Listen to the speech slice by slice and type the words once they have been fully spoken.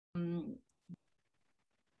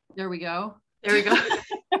There we go. There we go.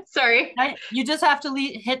 Sorry. You just have to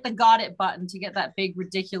hit the got it button to get that big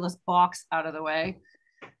ridiculous box out of the way.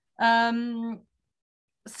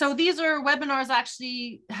 So these are webinars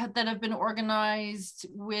actually that have been organized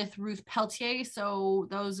with Ruth Peltier. So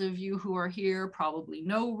those of you who are here probably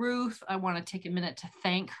know Ruth. I want to take a minute to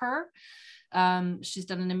thank her. She's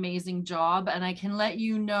done an amazing job, and I can let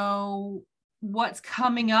you know what's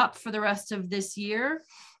coming up for the rest of this year.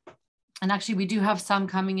 And actually, we do have some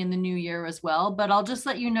coming in the new year as well, but I'll just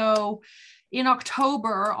let you know in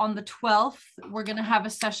October on the 12th, we're going to have a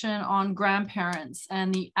session on grandparents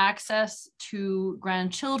and the access to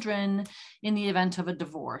grandchildren in the event of a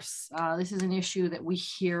divorce. This is an issue that we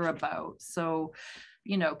hear about. So,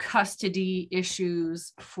 you know, custody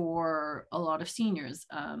issues for a lot of seniors.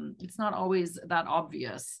 It's not always that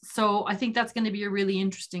obvious. So I think that's going to be a really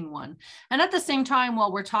interesting one. And at the same time,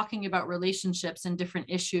 while we're talking about relationships and different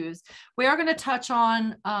issues, we are going to touch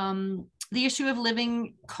on the issue of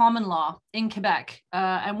living common law in Quebec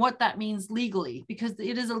and what that means legally, because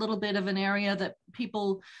it is a little bit of an area that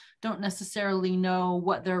people don't necessarily know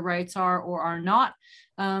what their rights are or are not.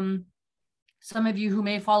 Some of you who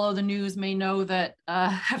may follow the news may know that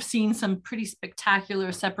have seen some pretty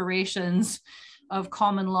spectacular separations of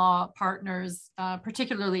common law partners,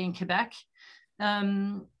 particularly in Quebec.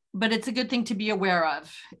 But it's a good thing to be aware of.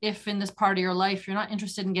 If in this part of your life, you're not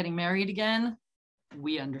interested in getting married again,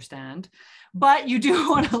 we understand, but you do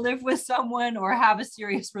want to live with someone or have a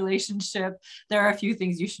serious relationship, there are a few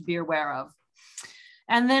things you should be aware of.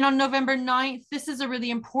 And then on November 9th, this is a really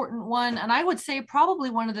important one. And I would say probably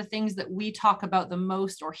one of the things that we talk about the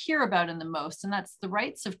most or hear about in the most, and that's the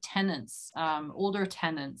rights of tenants, older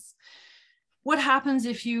tenants. What happens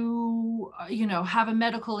if you have a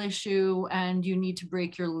medical issue and you need to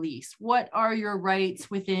break your lease? What are your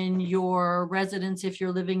rights within your residence if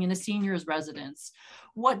you're living in a senior's residence?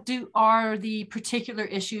 What are the particular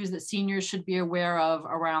issues that seniors should be aware of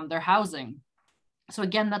around their housing? So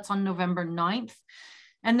again, that's on November 9th.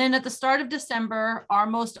 And then at the start of December, our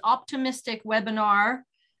most optimistic webinar,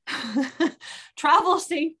 travel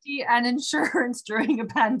safety and insurance during a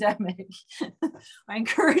pandemic. I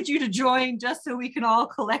encourage you to join just so we can all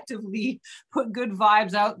collectively put good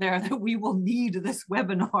vibes out there that we will need this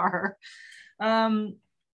webinar.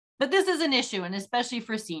 But this is an issue, and especially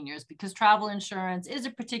for seniors, because travel insurance is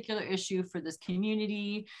a particular issue for this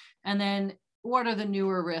community. And then what are the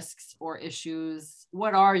newer risks or issues?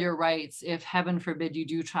 What are your rights if, heaven forbid, you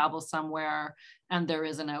do travel somewhere and there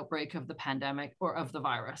is an outbreak of the pandemic or of the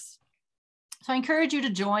virus? So I encourage you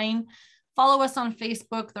to join. Follow us on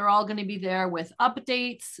Facebook. They're all going to be there with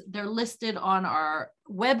updates. They're listed on our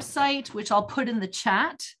website, which I'll put in the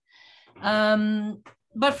chat.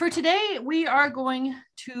 But for today, we are going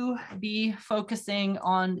to be focusing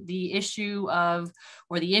on the issue of,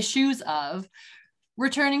 or the issues of,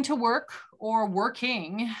 returning to work or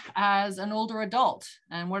working as an older adult.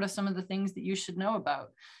 And what are some of the things that you should know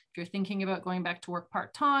about? If you're thinking about going back to work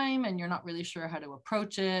part-time and you're not really sure how to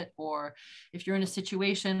approach it, or if you're in a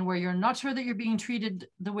situation where you're not sure that you're being treated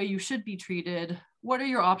the way you should be treated, what are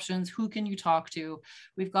your options? Who can you talk to?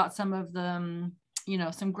 We've got some of them,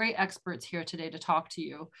 some great experts here today to talk to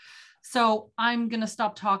you. So I'm going to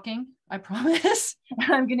stop talking, I promise.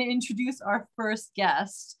 And I'm going to introduce our first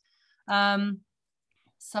guest.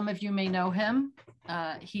 Some of you may know him.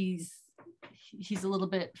 He's a little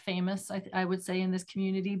bit famous, I would say, in this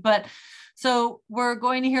community. But so we're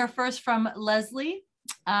going to hear first from Leslie.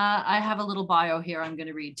 I have a little bio here I'm going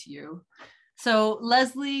to read to you. So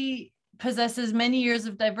Leslie possesses many years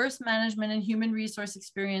of diverse management and human resource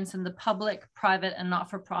experience in the public, private, and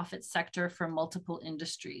not-for-profit sector for multiple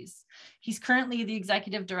industries. He's currently the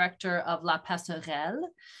executive director of La Passerelle,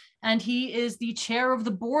 and he is the chair of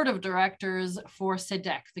the board of directors for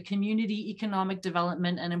CEDEC, the Community Economic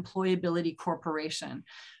Development and Employability Corporation,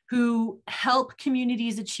 who help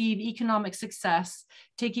communities achieve economic success,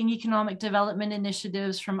 taking economic development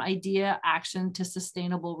initiatives from idea, action to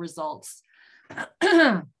sustainable results.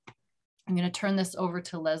 I'm going to turn this over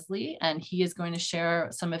to Leslie, and he is going to share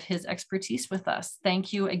some of his expertise with us.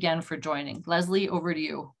 Thank you again for joining. Leslie, over to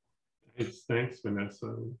you. Thanks,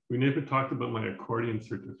 Vanessa. We never talked about my accordion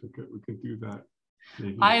certificate. We can do that.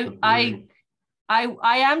 I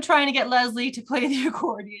am trying to get Leslie to play the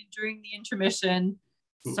accordion during the intermission.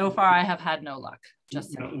 So far, I have had no luck.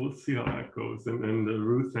 Just yeah, we'll see how that goes. And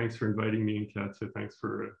Ruth, thanks for inviting me, and Katja, thanks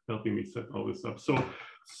for helping me set all this up. So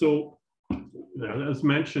as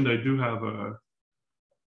mentioned, I do have a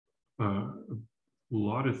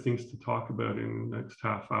lot of things to talk about in the next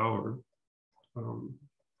half hour.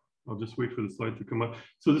 I'll just wait for the slide to come up.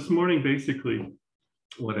 So this morning, basically,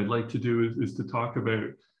 what I'd like to do is to talk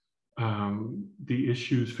about the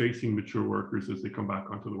issues facing mature workers as they come back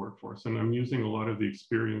onto the workforce. And I'm using a lot of the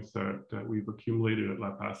experience that we've accumulated at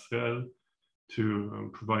La Passerelle to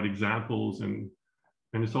provide examples, and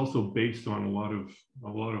it's also based on a lot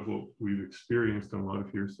of what we've experienced and a lot of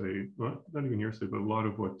hearsay, well, not even hearsay, but a lot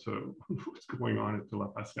of what's going on at La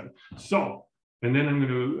Passerelle. So, and then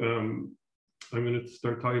I'm going to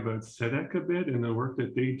start talking about CEDEC a bit and the work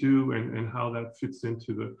that they do and how that fits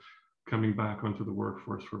into the coming back onto the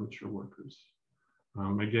workforce for mature workers.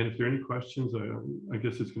 Again, if there are any questions, I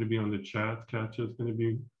guess it's going to be on the chat. Katja is going to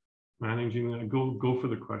be managing that. Go for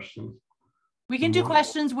the questions. We can do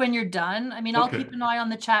questions when you're done. I mean, I'll Okay. keep an eye on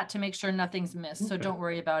the chat to make sure nothing's missed. So don't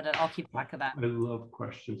worry about it. I'll keep track of that. I love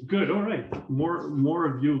questions. Good. All right. More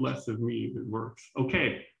of you, less of me. It works.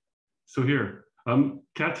 Okay. So here,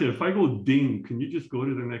 Katja, if I go ding, can you just go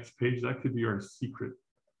to the next page? That could be our secret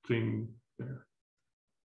thing there.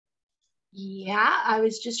 Yeah, I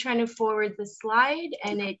was just trying to forward the slide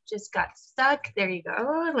and it just got stuck. There you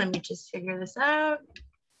go. Let me just figure this out.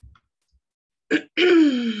 Okay.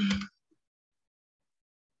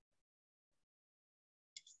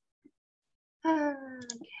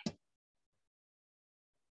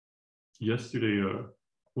 Yesterday,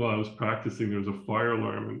 while I was practicing, there was a fire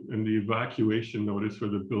alarm, and the evacuation notice for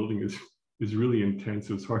the building is really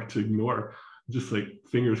intense. It's hard to ignore. Just like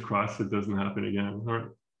fingers crossed it doesn't happen again. All right.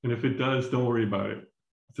 And if it does, don't worry about it.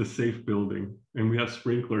 It's a safe building, and we have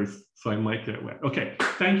sprinklers, so I might get wet. Okay,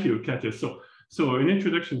 thank you, Katja. So an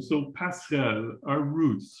introduction. So Passerelle, our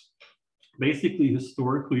roots. Basically,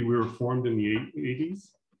 historically, we were formed in the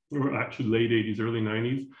 80s, or actually late 80s, early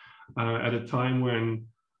 90s, at a time when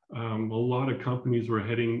a lot of companies were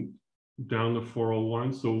heading down the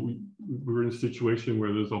 401. So we were in a situation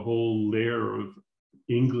where there's a whole layer of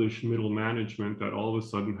English middle management that all of a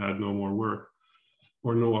sudden had no more work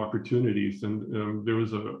or no opportunities. And there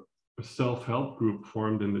was a self-help group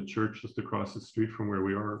formed in the church just across the street from where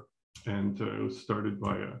we are. And it was started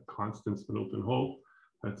by Constance Middleton Hope,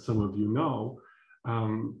 that some of you know.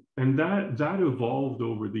 And that evolved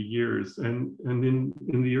over the years. And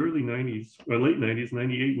in the early 90s, or late 90s,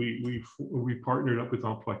 98, we partnered up with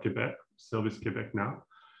Quebec, Service Quebec now,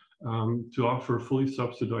 to offer a fully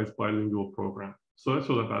subsidized bilingual program. So that's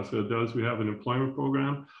what La Passerelle does. We have an employment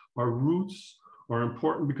program. Our roots are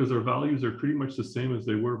important because our values are pretty much the same as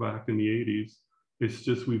they were back in the 80s. It's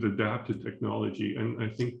just we've adapted technology. And I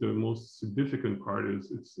think the most significant part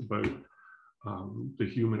is it's about the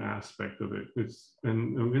human aspect of it.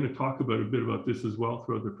 And I'm going to talk about a bit about this as well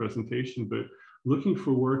throughout the presentation, but looking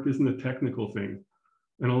for work isn't a technical thing.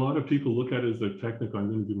 And a lot of people look at it as a technical,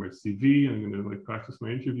 I'm going to do my CV, I'm going to like practice my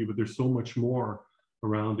interview, but there's so much more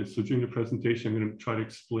around it. So during the presentation, I'm going to try to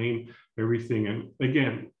explain everything. And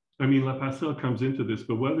again, I mean, La Passerelle comes into this,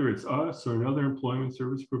 but whether it's us or another employment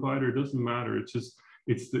service provider, it doesn't matter. It's just,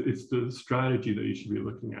 it's the strategy that you should be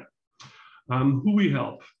looking at. Who we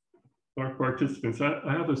help, our participants.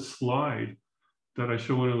 I have a slide that I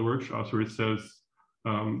show in one of the workshops where it says,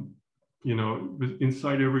 you know,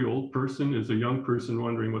 inside every old person is a young person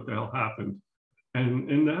wondering what the hell happened.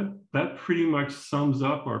 And that pretty much sums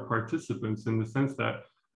up our participants in the sense that,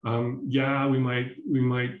 yeah, we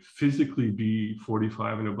might physically be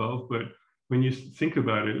 45 and above, but when you think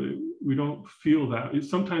about it, we don't feel that.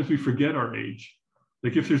 Sometimes we forget our age.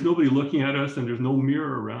 Like if there's nobody looking at us and there's no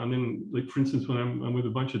mirror around, and like for instance, when I'm with a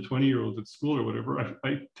bunch of 20-year-olds at school or whatever,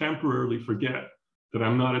 I temporarily forget that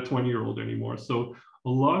I'm not a 20-year-old anymore. So a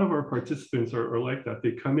lot of our participants are like that.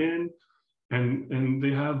 They come in and they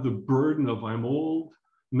have the burden of I'm old,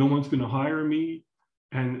 no one's going to hire me,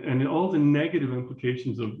 and all the negative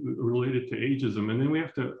implications of related to ageism. And then we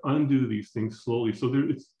have to undo these things slowly. So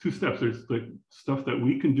it's two steps. There's like stuff that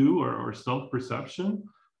we can do, our self-perception,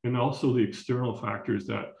 and also the external factors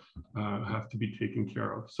that have to be taken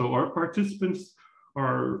care of. So our participants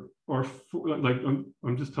are like,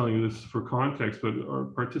 I'm just telling you this for context, but our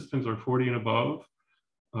participants are 40 and above,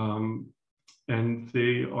 and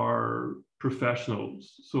they are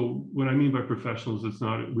professionals. So what I mean by professionals, it's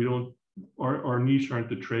not, our niche aren't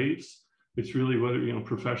the trades. It's really whether, you know,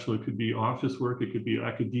 professional, it could be office work, it could be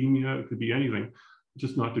academia, it could be anything,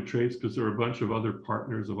 just not the trades, because there are a bunch of other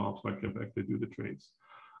partners of Employability Quebec that do the trades.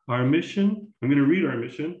 Our mission, I'm going to read our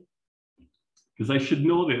mission because I should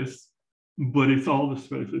know this, but it's all the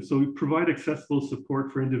specialties. So we provide accessible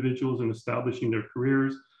support for individuals in establishing their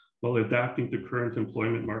careers while adapting to current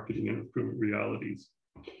employment, marketing, and recruitment realities.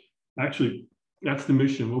 Actually, that's the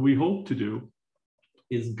mission. What we hope to do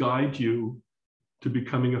is guide you to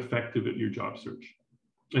becoming effective at your job search.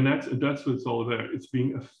 And that's what it's all about. It's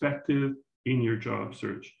being effective in your job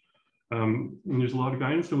search. And there's a lot of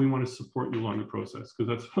guidance, and we want to support you along the process, because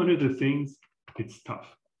that's one of the things. It's tough.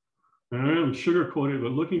 And I don't sugarcoat it,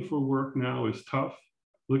 but looking for work now is tough.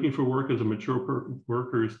 Looking for work as a mature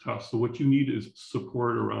worker is tough. So what you need is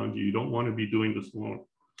support around you. You don't want to be doing this alone.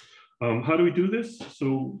 How do we do this?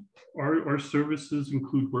 So our services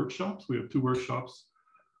include workshops. We have 2 workshops.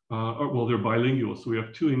 Well, they're bilingual. So we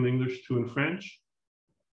have 2 in English, 2 in French.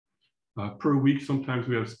 Per week, sometimes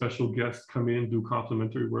we have special guests come in, do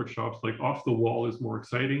complimentary workshops. Like Off the Wall is more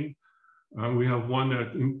exciting. We have one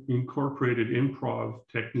that incorporated improv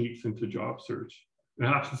techniques into job search. It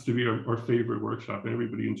happens to be our favorite workshop, and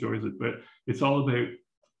everybody enjoys it. But it's all about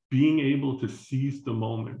being able to seize the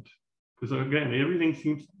moment. Because again,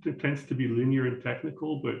 everything tends to be linear and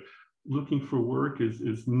technical, but looking for work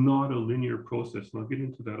is not a linear process. And I'll get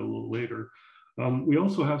into that a little later. We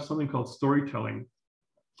also have something called storytelling.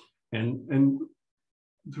 And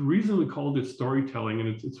the reason we called it storytelling, and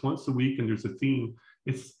it's once a week and there's a theme,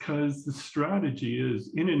 it's because the strategy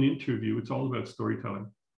is, in an interview, it's all about storytelling.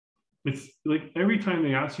 It's like every time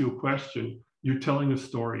they ask you a question, you're telling a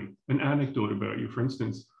story, an anecdote about you. For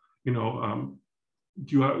instance, you know,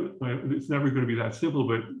 do you have, it's never going to be that simple,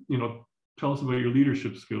 but, you know, tell us about your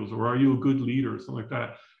leadership skills, or are you a good leader, or something like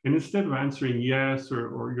that. And instead of answering yes,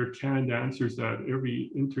 or your canned answers that every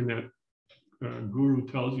internet guru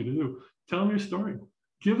tells you to do, tell them your story.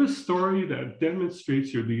 Give a story that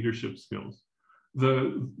demonstrates your leadership skills.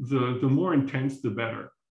 The more intense, the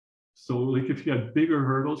better. So like if you had bigger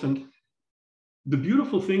hurdles, and the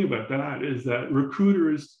beautiful thing about that is that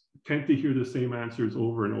recruiters tend to hear the same answers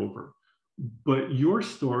over and over, but your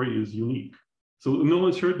story is unique. So no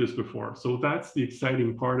one's heard this before. So that's the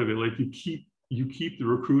exciting part of it. Like you keep the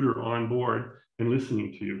recruiter on board and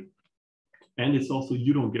listening to you. And it's also,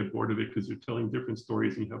 you don't get bored of it because you're telling different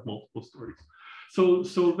stories and you have multiple stories. So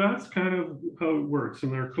that's kind of how it works.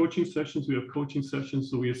 In our coaching sessions, we have coaching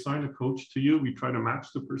sessions. So we assign a coach to you. We try to match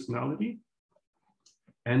the personality.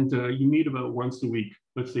 And you meet about once a week,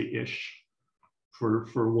 let's say ish, for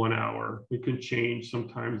 1 hour. It can change,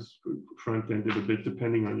 sometimes front-ended a bit,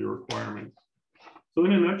 depending on your requirements. So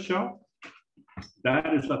in a nutshell,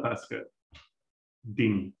 that is La Passerelle.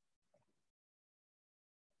 Ding.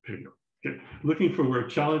 There you go. Okay. Looking for work,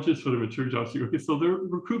 challenges for the mature job seeker. Okay, so the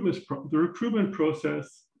recruitment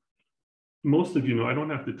process, most of you know, I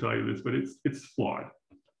don't have to tell you this, but it's flawed.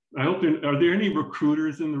 I hope are there any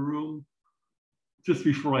recruiters in the room? Just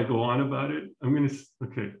before I go on about it,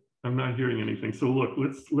 okay, I'm not hearing anything. So look,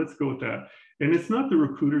 let's go with that. And it's not the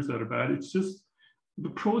recruiters that are bad, it's just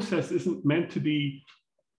the process isn't meant to be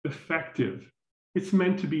effective. It's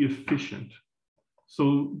meant to be efficient.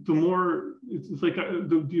 So the more, it's like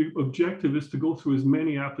the objective is to go through as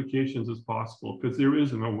many applications as possible, because there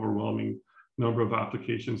is an overwhelming number of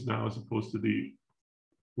applications now as opposed to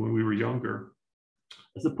when we were younger.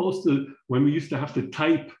 As opposed to when we used to have to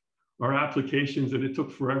type our applications and it took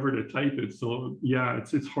forever to type it. So yeah,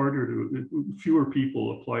 it's harder fewer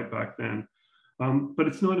people applied back then. But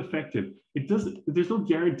it's not effective. There's no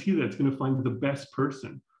guarantee that it's going to find the best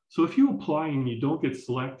person. So if you apply and you don't get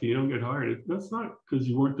selected, you don't get hired, that's not because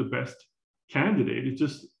you weren't the best candidate. It's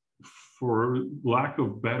just for lack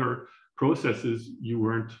of better processes, you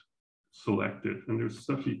weren't selected. And there's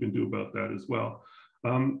stuff you can do about that as well.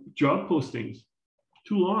 Job postings,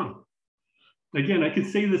 too long. Again, I could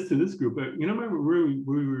say this to this group, but you know, remember we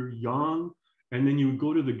were young, and then you would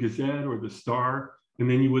go to the Gazette or the Star, and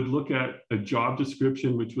then you would look at a job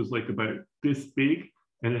description, which was like about this big,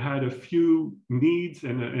 and it had a few needs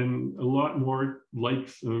and a lot more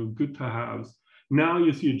likes, good to haves. Now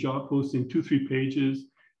you see a job posting, 2-3 pages.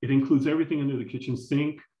 It includes everything under the kitchen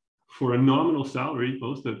sink for a nominal salary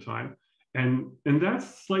most of the time. And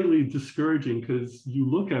that's slightly discouraging, because you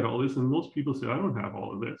look at all this and most people say, I don't have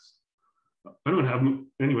all of this. I don't have,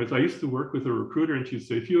 anyways, I used to work with a recruiter and she'd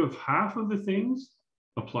say, if you have half of the things,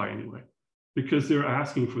 apply anyway, because they're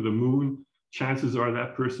asking for the moon. Chances are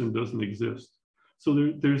that person doesn't exist.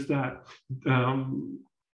 So there's that.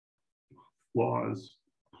 Flaws.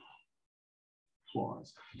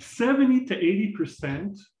 70 to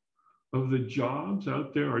 80% of the jobs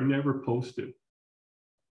out there are never posted,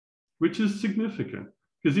 which is significant.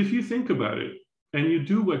 Because if you think about it and you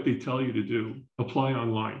do what they tell you to do, apply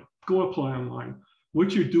online, go apply online.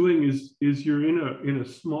 What you're doing is you're in a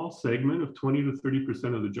small segment of 20 to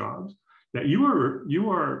 30% of the jobs that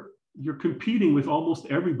you're competing with almost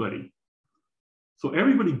everybody. So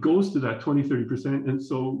everybody goes to that 20, 30%. And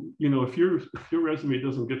so, you know, if your resume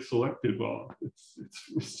doesn't get selected, well,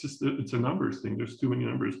 it's a numbers thing. There's too many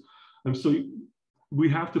numbers. And so we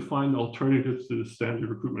have to find alternatives to the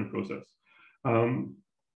standard recruitment process.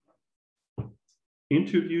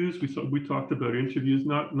 Interviews, we talked about interviews,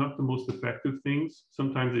 not the most effective things.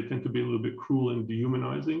 Sometimes they tend to be a little bit cruel and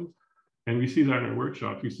dehumanizing. And we see that in our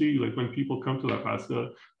workshop. You see, like when people come to La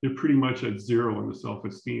Passerelle, they're pretty much at zero in the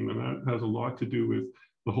self-esteem. And that has a lot to do with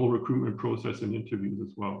the whole recruitment process and interviews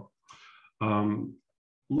as well.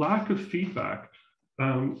 Lack of feedback.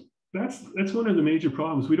 That's one of the major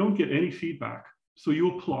problems. We don't get any feedback. So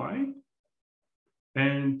you apply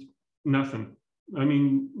and nothing. I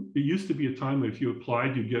mean, it used to be a time if you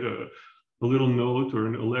applied, you'd get a little note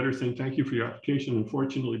or a letter saying, thank you for your application.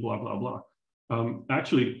 Unfortunately, blah, blah, blah.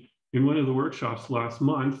 Actually, in one of the workshops last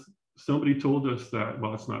month, somebody told us that,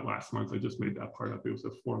 well, it's not last month. I just made that part up. It was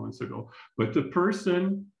 4 months ago. But the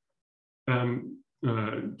person in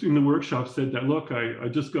the workshop said that, look, I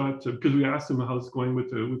just got to, because we asked him how it's going with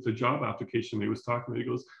the job application they was talking about. He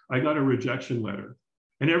goes, I got a rejection letter.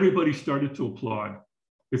 And everybody started to applaud.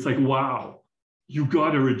 It's like, wow. You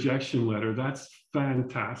got a rejection letter. That's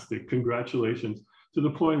fantastic. Congratulations. To the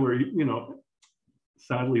point where, you know,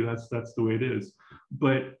 sadly, that's the way it is.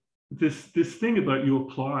 But this thing about you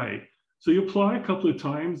apply. So you apply a couple of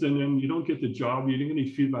times and then you don't get the job. You didn't get any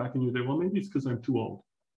feedback and you're there. Well, maybe it's because I'm too old.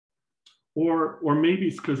 Or maybe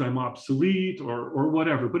it's because I'm obsolete or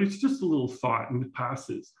whatever. But it's just a little thought and it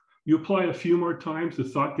passes. You apply a few more times. The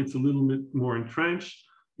thought gets a little bit more entrenched.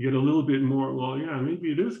 You get a little bit more, well, yeah,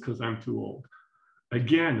 maybe it is because I'm too old.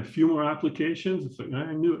 Again, a few more applications. It's like,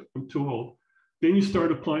 I knew it, I'm too old. Then you start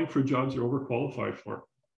applying for jobs you're overqualified for.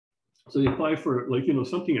 So you apply for, like, you know,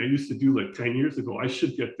 something I used to do like 10 years ago. I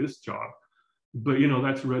should get this job. But, you know,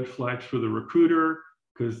 that's red flags for the recruiter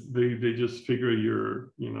because they just figure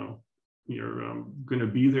you're, you know, you're going to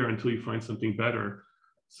be there until you find something better.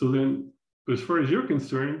 So then, as far as you're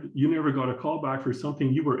concerned, you never got a call back for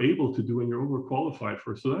something you were able to do and you're overqualified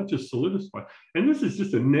for. So that just solidified. And this is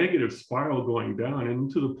just a negative spiral going down and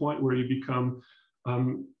to the point where you become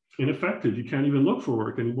ineffective. You can't even look for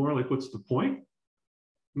work anymore. Like, what's the point?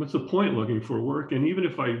 What's the point looking for work? And even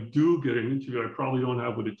if I do get an interview, I probably don't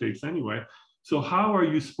have what it takes anyway. So how are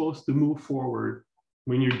you supposed to move forward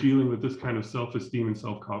when you're dealing with this kind of self-esteem and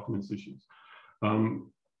self-confidence issues?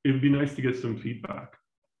 It'd be nice to get some feedback.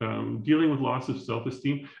 Dealing with loss of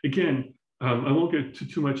self-esteem. Again, I won't get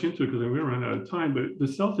too much into it because I'm going to run out of time, but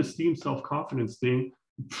the self-esteem, self-confidence thing,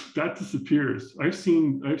 that disappears. I've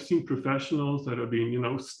seen professionals that have been, you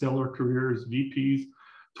know, stellar careers, VPs,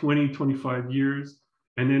 20, 25 years,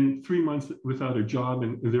 and then 3 months without a job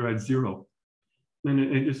and they're at zero. And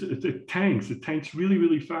it tanks really,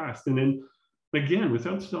 really fast. And then again,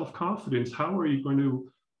 without self-confidence, how are you going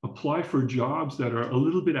to apply for jobs that are a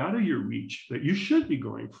little bit out of your reach that you should be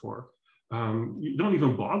going for? You don't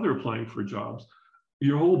even bother applying for jobs.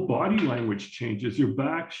 Your whole body language changes. Your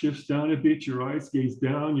back shifts down a bit, your eyes gaze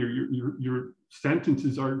down, your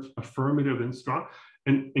sentences aren't affirmative and strong.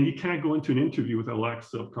 And you can't go into an interview with a lack of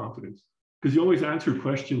self-confidence because you always answer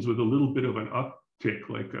questions with a little bit of an uptick,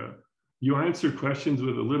 like you answer questions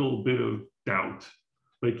with a little bit of doubt.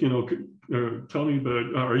 Like, you know, tell me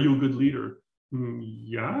about, are you a good leader?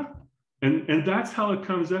 Yeah. And that's how it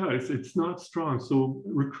comes out. It's not strong. So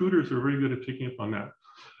recruiters are very good at picking up on that.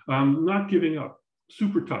 Not giving up,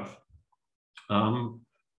 super tough.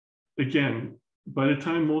 Again, by the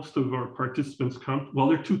time most of our participants come, well,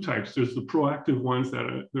 there are two types. There's the proactive ones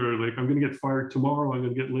that they're like, I'm going to get fired tomorrow. I'm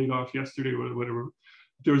going to get laid off yesterday, whatever.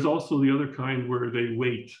 There's also the other kind where they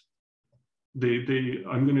wait.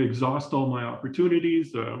 I'm going to exhaust all my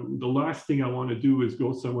opportunities. The last thing I want to do is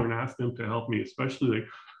go somewhere and ask them to help me, especially like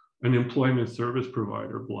an employment service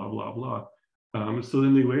provider, blah, blah, blah. So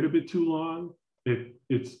then they wait a bit too long.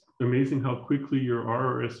 It's amazing how quickly your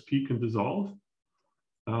RRSP can dissolve.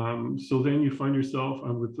 So then you find yourself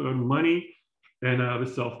without money and out of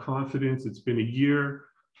self-confidence. It's been a year.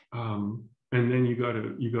 And then you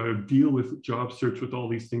gotta deal with job search with all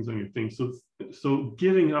these things on your thing. So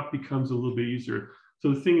giving up becomes a little bit easier.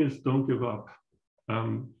 So the thing is, don't give up.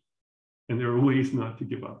 And there are ways not to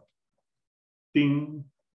give up. Ding.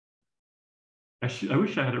 I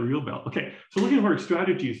wish I had a real bell. Okay, so looking at work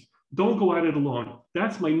strategies, don't go at it alone.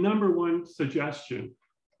 That's my #1 suggestion.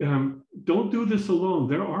 Don't do this alone.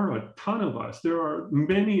 There are a ton of us. There are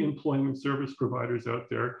many employment service providers out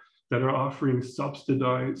there that are offering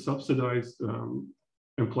subsidized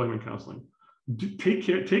employment counseling. Take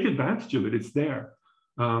advantage of it. It's there.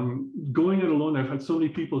 Going it alone, I've had so many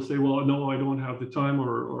people say, well, no, I don't have the time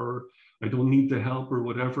or I don't need the help or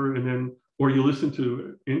whatever. And then, or you listen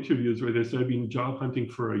to interviews where they say, I've been job hunting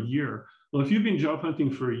for a year. Well, if you've been job hunting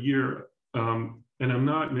for a year, and I'm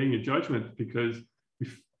not making a judgment because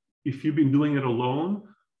if you've been doing it alone,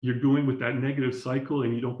 you're going with that negative cycle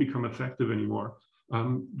and you don't become effective anymore.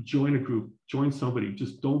 join a group, join somebody.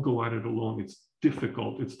 Just don't go at it alone. It's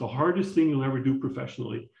difficult. It's the hardest thing you'll ever do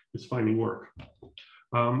professionally, is finding work.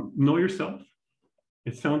 Know yourself.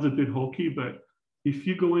 It sounds a bit hokey, but if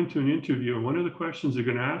you go into an interview and one of the questions they're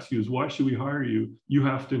going to ask you is, why should we hire you? You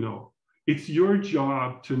have to know. It's your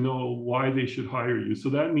job to know why they should hire you. So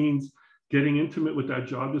that means getting intimate with that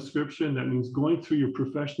job description. That means going through your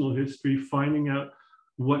professional history, finding out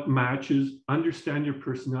what matches, understand your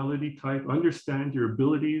personality type, understand your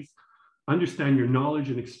abilities, understand your knowledge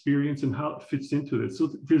and experience and how it fits into this.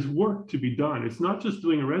 So there's work to be done. It's not just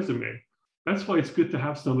doing a resume. That's why it's good to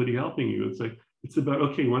have somebody helping you. It's like, it's about,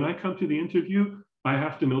 okay, when I come to the interview, I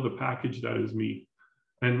have to know the package that is me.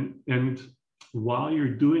 And while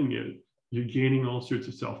you're doing it, you're gaining all sorts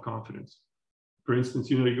of self-confidence. For instance,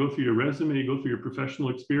 you go through your resume, you go through your professional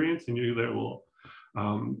experience, and you're there, well,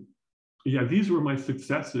 yeah, these were my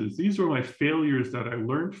successes. These were my failures that I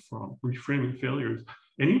learned from, reframing failures.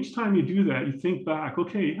 And each time you do that, you think back,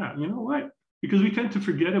 okay, yeah, you know what? Because we tend to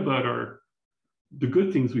forget about the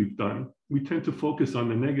good things we've done. We tend to focus on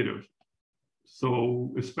the negative.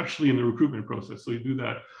 So especially in the recruitment process. So you do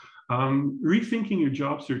that. Rethinking your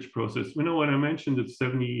job search process. When I mentioned that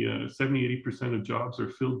 80% of jobs are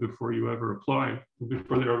filled before you ever apply,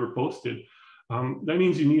 before they're ever posted. That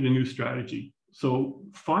means you need a new strategy. So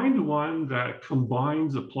find one that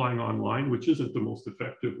combines applying online, which isn't the most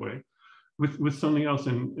effective way, with something else.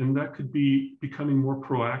 And that could be becoming more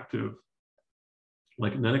proactive.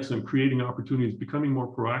 Like in the next one, creating opportunities, becoming more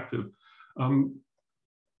proactive.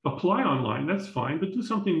 Apply online, that's fine, but do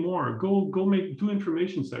something more. Do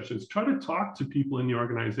information sessions. Try to talk to people in the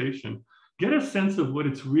organization. Get a sense of what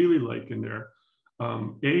it's really like in there.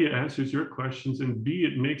 A, it answers your questions, and B,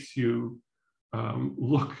 it makes you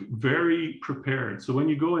look very prepared. So when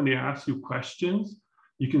you go and they ask you questions,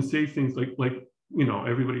 you can say things like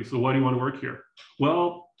everybody, so why do you want to work here?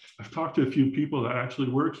 Well, I've talked to a few people that actually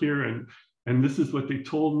work here, and this is what they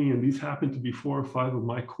told me, and these happen to be 4 or 5 of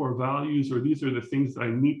my core values, or these are the things that I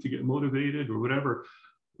need to get motivated or whatever.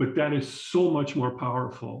 But that is so much more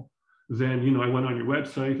powerful than, I went on your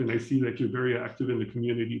website and I see that you're very active in the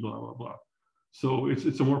community, blah, blah, blah. So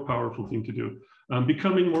it's a more powerful thing to do.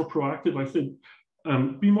 Becoming more proactive, I said,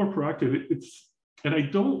 be more proactive. And I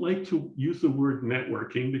don't like to use the word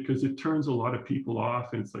networking because it turns a lot of people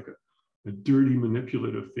off and it's like a dirty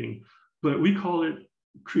manipulative thing, but we call it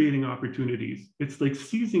creating opportunities. It's like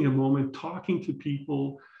seizing a moment, talking to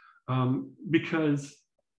people, because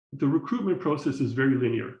the recruitment process is very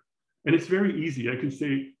linear and it's very easy. I can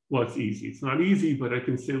say, well, it's easy. It's not easy, but I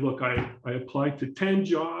can say, look, I applied to 10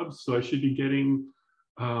 jobs, so I should be getting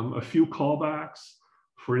a few callbacks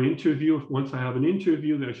for an interview. Once I have an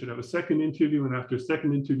interview, then I should have a second interview, and after a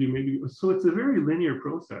second interview, maybe. So it's a very linear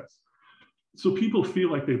process. So people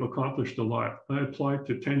feel like they've accomplished a lot. I applied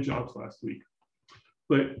to 10 jobs last week.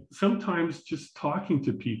 But sometimes just talking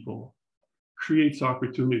to people creates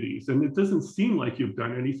opportunities. And it doesn't seem like you've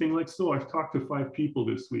done anything. Like, so I've talked to 5 people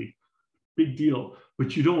this week. Big deal.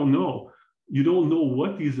 But you don't know. You don't know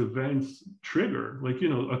what these events trigger. Like,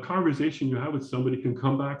 a conversation you have with somebody can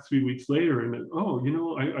come back 3 weeks later and then,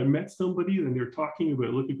 I met somebody and they're talking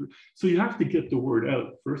about looking for. So you have to get the word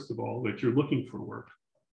out, first of all, that you're looking for work.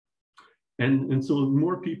 And so the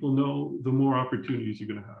more people know, the more opportunities you're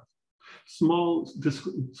going to have. Small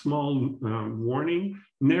warning,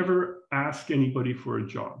 never ask anybody for a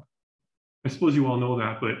job. I suppose you all know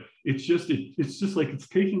that, but it's just like it's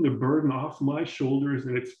taking the burden off my shoulders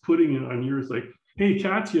and it's putting it on yours. Like, hey,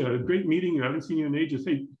 Katya, great meeting you. I haven't seen you in ages.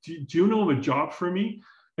 Hey, do you know of a job for me?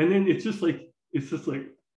 And then it's just like,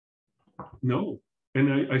 no.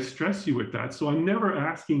 And I stress you with that. So I'm never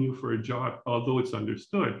asking you for a job, although it's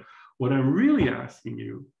understood. What I'm really asking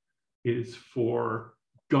you is for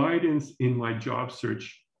guidance in my job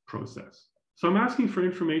search process. So I'm asking for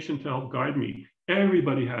information to help guide me.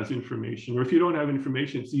 Everybody has information, or if you don't have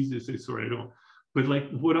information, it's easy to say, sorry, I don't. But like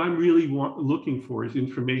what I'm really looking for is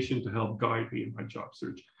information to help guide me in my job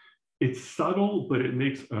search. It's subtle, but it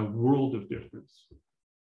makes a world of difference.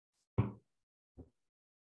 All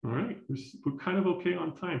right, we're kind of okay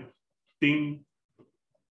on time. Ding.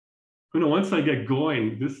 Once I get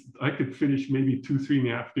going, I could finish maybe 2, 3 in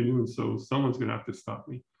the afternoon, so someone's going to have to stop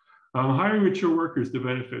me. Hiring mature workers, the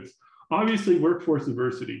benefits. Obviously, workforce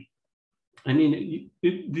diversity. I mean,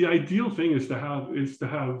 the ideal thing is to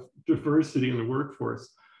have diversity in the workforce,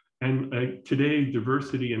 and today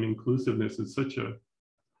diversity and inclusiveness is such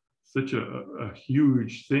a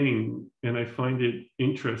huge thing, and I find it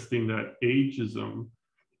interesting that ageism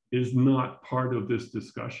is not part of this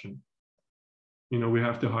discussion. you know, we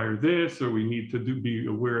have to hire this, or we need to be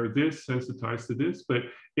aware of this, sensitized to this. But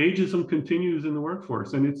ageism continues in the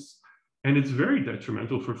workforce, and it's very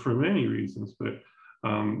detrimental for many reasons. But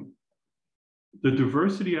the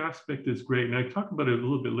diversity aspect is great, and I talk about it a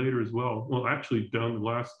little bit later as well. Well, actually, down the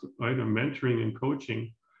last item, mentoring and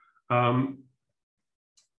coaching.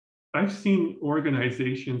 I've seen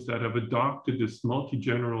organizations that have adopted this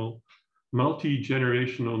multi-generational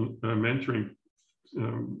mentoring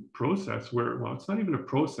process where, well, it's not even a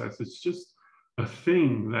process, it's just a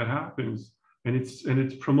thing that happens, and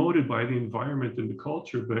it's promoted by the environment and the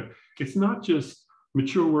culture. But it's not just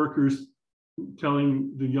mature workers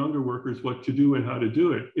telling the younger workers what to do and how to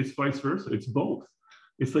do it. It's vice versa. It's both.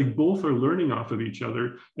 It's like both are learning off of each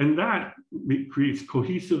other, and that creates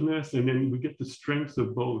cohesiveness, and then we get the strengths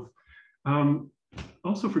of both.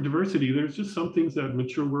 Also for diversity, there's just some things that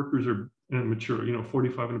mature workers are, and mature, you know,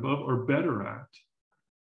 45 and above, are better at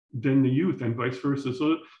than the youth, and vice versa.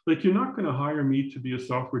 So like, you're not going to hire me to be a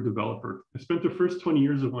software developer. I spent the first 20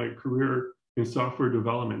 years of my career in software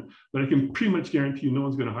development, but I can pretty much guarantee you no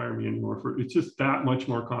one's going to hire me anymore for it's just that much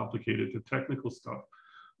more complicated, the technical stuff.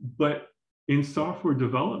 But in software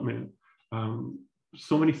development,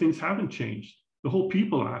 so many things haven't changed. The whole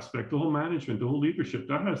people aspect, the whole management, the whole leadership,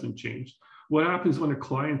 that hasn't changed. What happens when a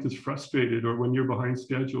client is frustrated or when you're behind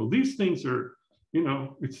schedule? These things are, you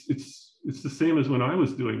know, it's the same as when I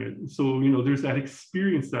was doing it. So, you know, there's that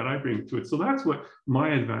experience that I bring to it. So that's what my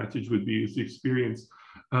advantage would be, is the experience.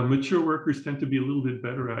 Mature workers tend to be a little bit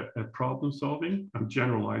better at problem solving. I'm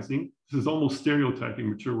generalizing. This is almost stereotyping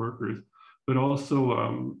mature workers, but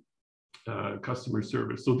also customer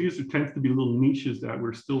service. So these tends to be little niches that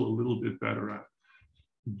we're still a little bit better at,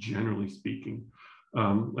 generally speaking.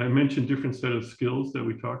 I mentioned different set of skills that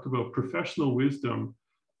we talked about. Professional wisdom.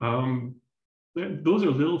 Those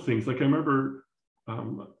are little things. Like I remember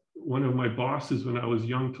one of my bosses when I was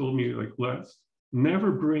young told me, like, let's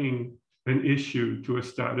never bring an issue to a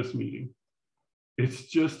status meeting. It's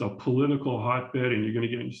just a political hotbed and you're going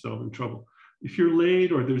to get yourself in trouble. If you're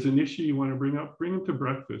late or there's an issue you want to bring up, bring them to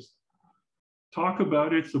breakfast. Talk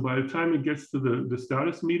about it, so by the time it gets to the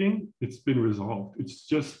status meeting, it's been resolved. It's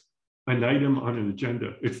just an item on an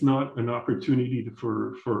agenda. It's not an opportunity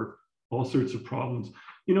for all sorts of problems.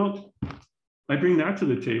 You know, I bring that to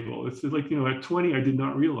the table. It's like, you know, at 20, I did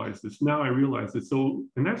not realize this. Now I realize it. So,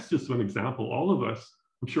 and that's just one example. All of us,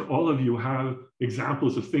 I'm sure all of you have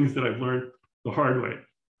examples of things that I've learned the hard way.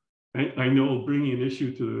 I know bringing an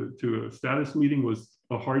issue to a status meeting was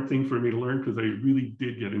a hard thing for me to learn, because I really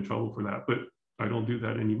did get in trouble for that, but I don't do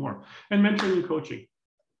that anymore. And mentoring and coaching.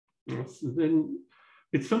 Then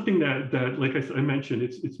it's something that like I mentioned,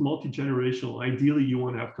 it's multi-generational. Ideally, you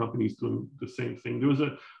want to have companies doing the same thing. There was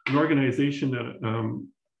an organization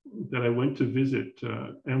that I went to visit,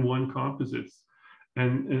 M1 Composites,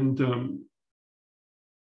 and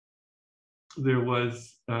there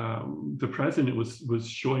was the president was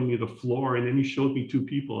showing me the floor, and then he showed me two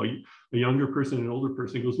people, a younger person and an older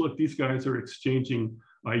person. He goes, look, these guys are exchanging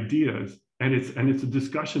ideas, and it's a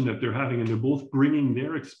discussion that they're having, and they're both bringing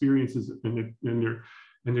their experiences and their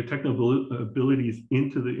technical abilities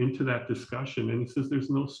into that discussion. And he says there's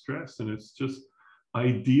no stress, and it's just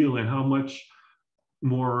ideal, and how much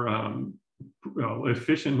more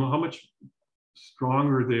efficient, how much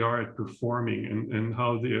stronger they are at performing, and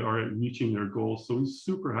how they are at reaching their goals. So he's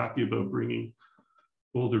super happy about bringing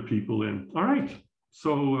older people in. All right,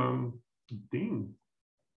 so ding.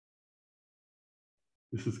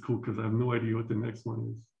 This is cool because I have no idea what the next one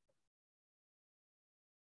is.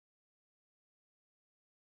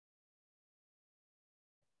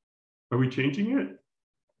 Are we changing it?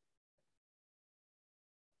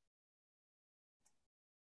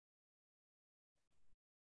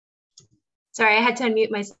 Sorry, I had to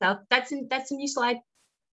unmute myself. That's a new slide.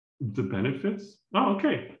 The benefits? Oh,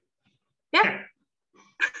 okay. Yeah.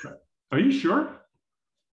 Are you sure?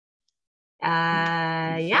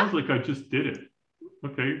 Yeah. Sounds like I just did it.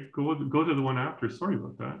 Okay, go to the one after. Sorry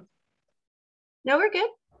about that. No, we're good.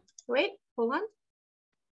 Wait, hold on.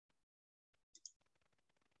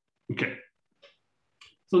 Okay.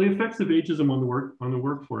 So the effects of ageism on the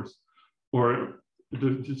workforce, or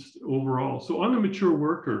just overall. So on the mature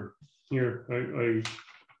worker, here I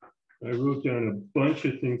wrote down a bunch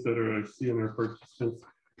of things that I see in our participants.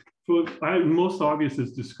 So most obvious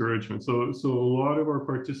is discouragement. So a lot of our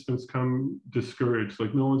participants come discouraged,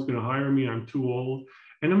 like no one's going to hire me, I'm too old.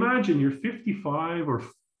 And imagine you're 55 or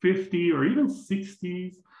 50 or even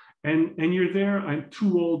 60s, and you're there, I'm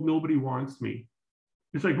too old, nobody wants me.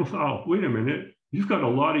 It's like, wow, wait a minute, you've got a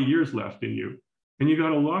lot of years left in you. and you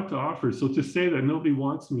got a lot to offer. So to say that nobody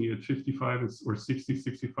wants me at 55 or 60,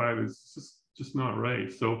 65 is just not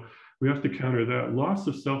right. So we have to counter that. Loss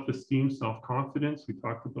of self-esteem, self-confidence, we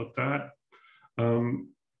talked about that.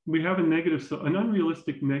 We have an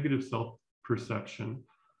unrealistic negative self-perception.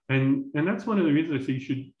 And that's one of the reasons I say you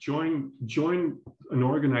should join an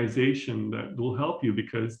organization that will help you,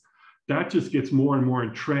 because that just gets more and more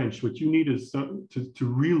entrenched. What you need is to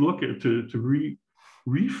relook at, to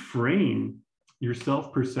reframe your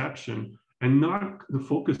self-perception, and not the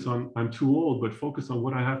focus on I'm too old, but focus on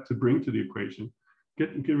what I have to bring to the equation.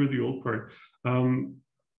 Get rid of the old part.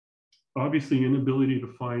 Obviously, inability to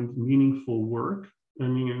find meaningful work. I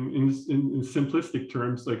mean, in simplistic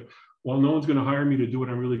terms, like, well, no one's going to hire me to do what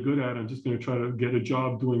I'm really good at. I'm just going to try to get a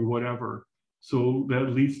job doing whatever. So that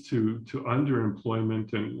leads to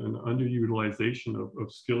underemployment and underutilization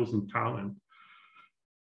of skills and talent.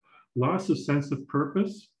 Loss of sense of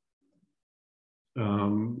purpose.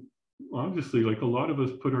 Obviously, like, a lot of us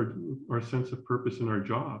put our sense of purpose in our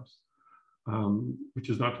jobs, which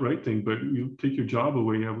is not the right thing, but you take your job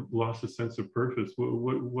away, you have lost a sense of purpose.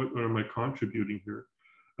 What am I contributing here?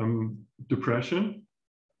 Depression.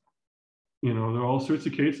 You know, there are all sorts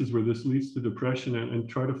of cases where this leads to depression, and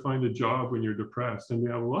try to find a job when you're depressed. And we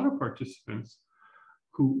have a lot of participants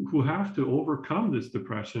who have to overcome this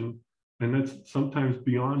depression, and that's sometimes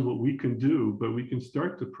beyond what we can do, but we can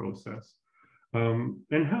start the process.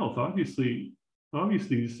 And health, obviously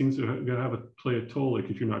these things are going to play a toll. Like,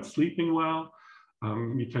 if you're not sleeping well,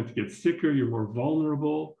 you tend to get sicker, you're more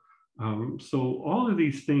vulnerable. So all of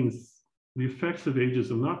these things, the effects of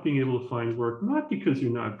ageism, not being able to find work, not because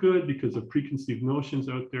you're not good, because of preconceived notions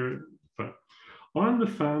out there, but on the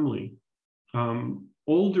family,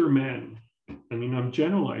 older men, I mean, I'm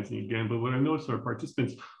generalizing again, but what I noticed our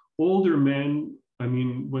participants, older men, I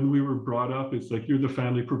mean, when we were brought up, it's like, you're the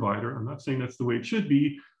family provider. I'm not saying that's the way it should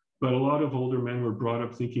be, but a lot of older men were brought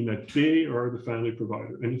up thinking that they are the family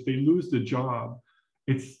provider. And if they lose the job,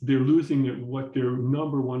 they're losing what their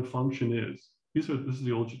number one function is. This is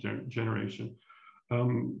the older generation.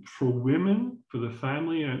 For women, for the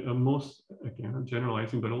family, most, again, I'm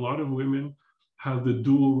generalizing, but a lot of women have the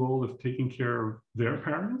dual role of taking care of their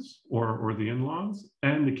parents or the in-laws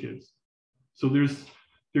and the kids. So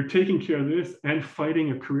they're taking care of this and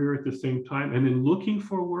fighting a career at the same time, and then looking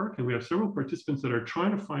for work. And we have several participants that are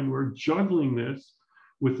trying to find work, juggling this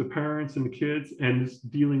with the parents and the kids, and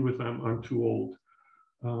dealing with I'm too old.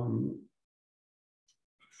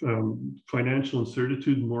 Financial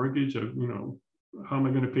incertitude, mortgage, you know, how am I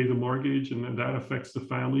going to pay the mortgage? And then that affects the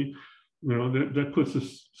family. You know, that puts a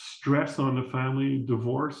stress on the family.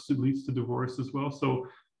 Divorce, it leads to divorce as well. So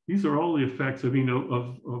these are all the effects, I mean,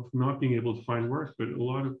 of not being able to find work, but a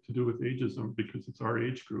lot to do with ageism, because it's our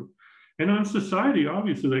age group. And on society,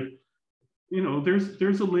 obviously, like, you know,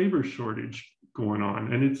 there's a labor shortage going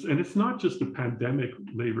on, and it's not just a pandemic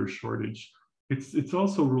labor shortage. It's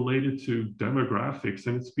also related to demographics,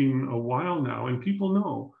 and it's been a while now, and people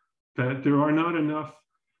know that there are not enough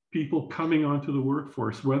people coming onto the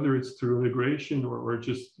workforce, whether it's through immigration or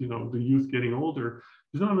just, you know, the youth getting older.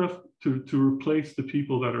 There's not enough to replace the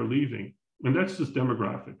people that are leaving, and that's just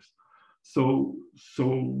demographics. So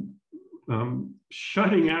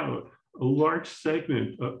shutting out a large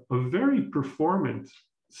segment, a very performant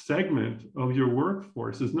segment of your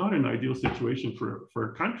workforce is not an ideal situation for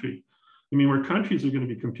a country. I mean, where countries are going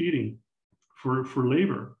to be competing for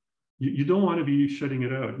labor, you don't want to be shutting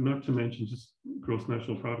it out, not to mention just gross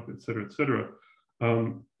national product, et cetera, et cetera.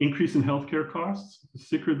 Increase in healthcare costs. The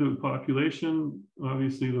sicker the population,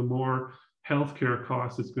 obviously, the more healthcare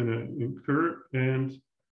costs it's going to incur. And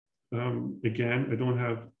again, I don't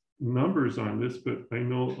have numbers on this, but I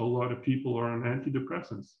know a lot of people are on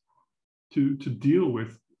antidepressants to deal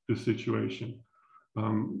with the situation.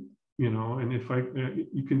 You know, and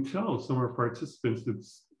you can tell some of our participants that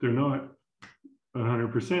they're not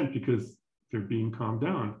 100% because they're being calmed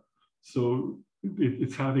down. So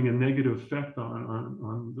it's having a negative effect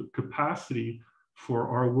on the capacity for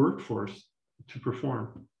our workforce to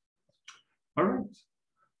perform. All right.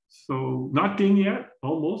 So not done yet,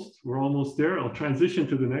 almost. We're almost there. I'll transition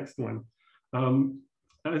to the next one.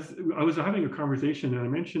 As I was having a conversation, and I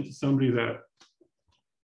mentioned to somebody that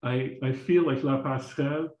I feel like La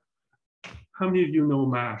Passerelle. How many of you know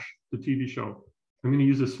MASH, the TV show? I'm going to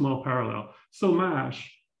use a small parallel. So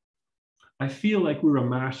MASH, I feel like we're a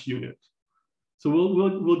MASH unit. So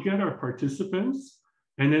we'll get our participants,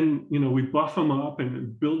 and then, you know, we buff them up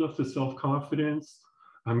and build up the self-confidence,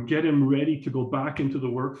 get them ready to go back into the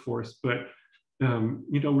workforce. But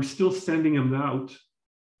you know, we're still sending them out.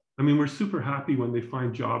 I mean, we're super happy when they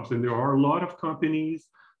find jobs, and there are a lot of companies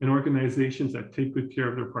and organizations that take good care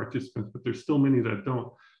of their participants, but there's still many that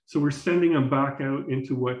don't. So we're sending them back out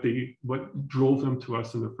into what drove them to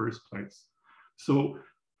us in the first place. So,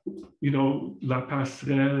 you know, La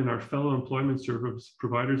Passerelle and our fellow employment service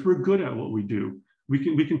providers, we're good at what we do. We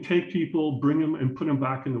can take people, bring them and put them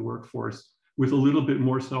back in the workforce with a little bit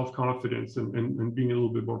more self-confidence and being a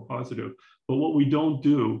little bit more positive. But what we don't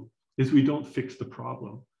do is we don't fix the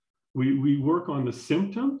problem. We work on the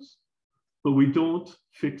symptoms, but we don't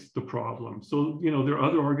fix the problem. So, you know, there are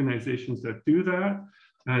other organizations that do that.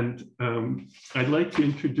 And I'd like to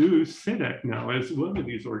introduce CEDEC now as one of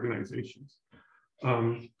these organizations.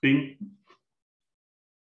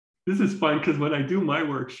 This is fun because when I do my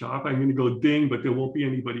workshop, I'm going to go ding, but there won't be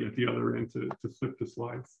anybody at the other end to flip the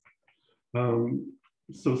slides.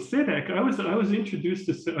 So CEDEC, I was introduced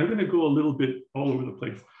to, I'm going to go a little bit all over the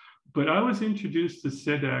place, but I was introduced to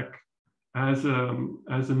CEDEC as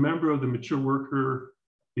a member of the Mature Worker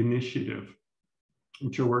Initiative,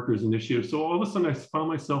 Mature Workers Initiative. So all of a sudden I found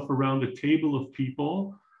myself around a table of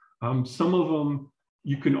people. Some of them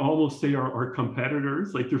you can almost say are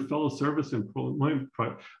competitors, like they're fellow service employment,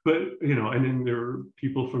 but you know, and then there are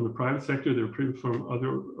people from the private sector, there are people from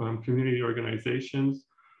other community organizations.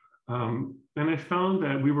 And I found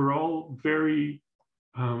that we were all very,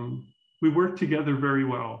 we worked together very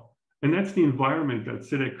well. And that's the environment that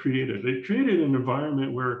CEDEC created. It created an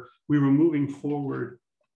environment where we were moving forward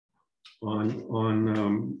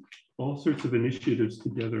on all sorts of initiatives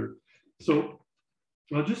together. So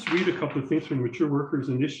I'll just read a couple of things from Mature Workers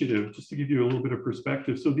Initiative, just to give you a little bit of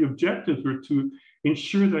perspective. So the objectives were to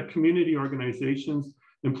ensure that community organizations,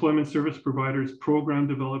 employment service providers, program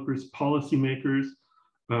developers, policymakers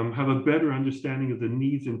have a better understanding of the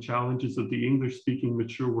needs and challenges of the English-speaking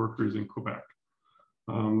mature workers in Quebec.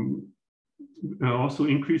 Also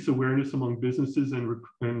increase awareness among businesses and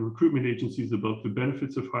recruitment agencies about the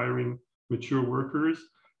benefits of hiring mature workers,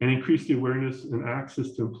 and increase the awareness and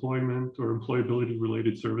access to employment or employability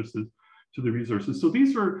related services to the resources. So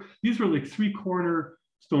these were like three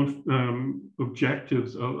cornerstone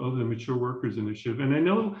objectives of the Mature Workers Initiative. And I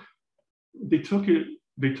know they took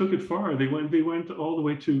it far. They went all the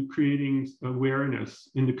way to creating awareness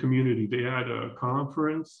in the community. They had a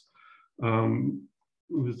conference, it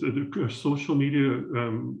was a social media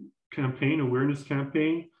campaign, awareness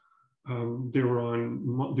campaign. They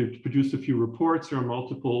produced a few reports. There are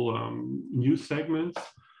multiple news segments,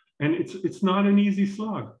 and it's not an easy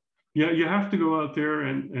slog. Yeah, you have to go out there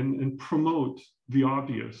and promote the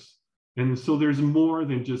obvious. And so there's more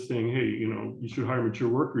than just saying, hey, you know, you should hire mature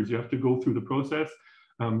workers. You have to go through the process,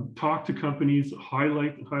 talk to companies,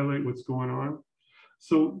 highlight what's going on.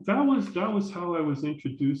 So that was how I was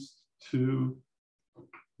introduced to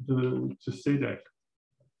CEDEC.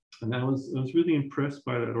 And I was really impressed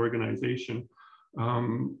by that organization,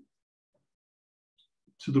 to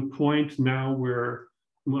the point now where,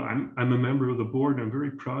 well, I'm a member of the board and I'm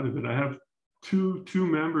very proud of it. I have two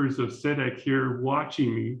members of CEDEC here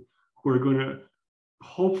watching me who are going to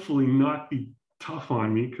hopefully not be tough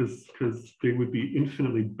on me because they would be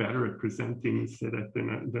infinitely better at presenting CEDEC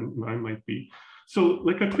than I might be. So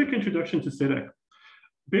like a quick introduction to CEDEC.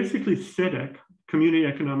 Basically, CEDEC, Community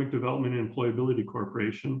Economic Development and Employability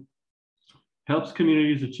Corporation, helps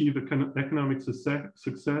communities achieve economic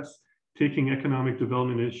success, taking economic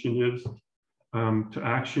development initiatives to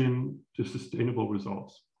action to sustainable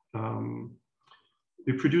results.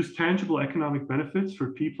 They produce tangible economic benefits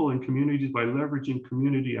for people and communities by leveraging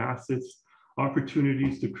community assets,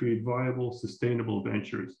 opportunities to create viable, sustainable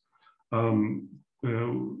ventures.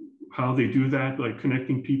 How they do that, by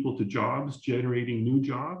connecting people to jobs, generating new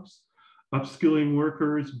jobs, upskilling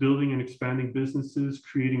workers, building and expanding businesses,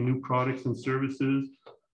 creating new products and services,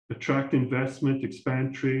 attract investment,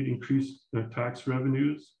 expand trade, increase tax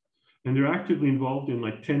revenues. And they're actively involved in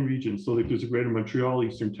like 10 regions. So like there's a Greater Montreal,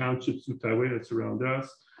 Eastern Townships, Outaouais, that's around us.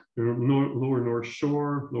 Lower North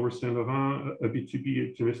Shore, Lower Saint Laurent,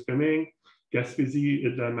 Abitibi, Témiscamingue, Gaspésie,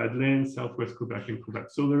 Île-de-la-Madeleine, Southwest Quebec, and Quebec.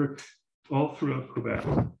 So they're all throughout Quebec.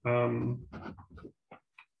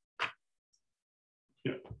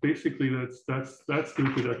 Yeah, basically that's the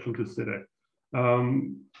introduction to CEDEC.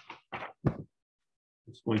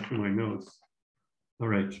 Just going through my notes. All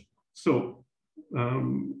right, so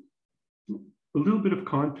a little bit of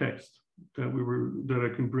context that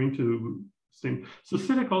I can bring to thing. So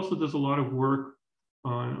CEDEC also does a lot of work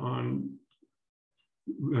on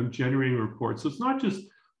generating reports. So it's not just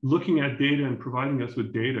looking at data and providing us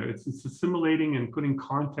with data. It's assimilating and putting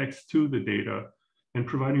context to the data and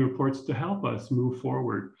providing reports to help us move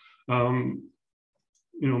forward. You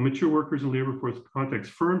know, mature workers and labor force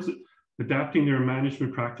context. Firms adapting their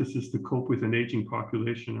management practices to cope with an aging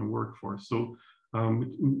population and workforce. So,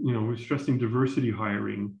 we're stressing diversity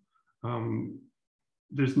hiring.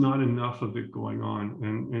 There's not enough of it going on,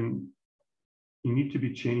 and you need to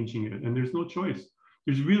be changing it. And there's no choice.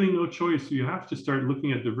 There's really no choice. You have to start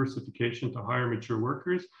looking at diversification to hire mature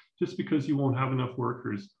workers, just because you won't have enough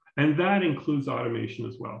workers. And that includes automation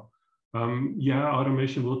as well. Yeah,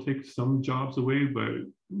 automation will take some jobs away, but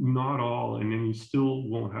not all, and then you still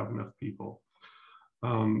won't have enough people.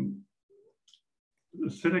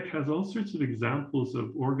 CEDEC has all sorts of examples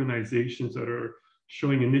of organizations that are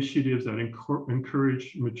showing initiatives that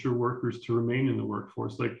encourage mature workers to remain in the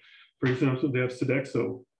workforce. Like, for example, they have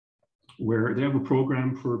CEDEC, where they have a program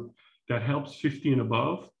that helps 50 and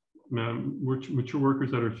above, mature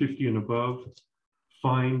workers that are 50 and above,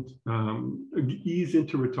 ease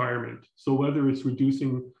into retirement. So whether it's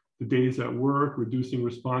reducing the days at work, reducing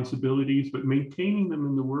responsibilities, but maintaining them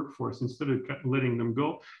in the workforce instead of letting them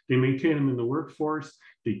go, they maintain them in the workforce.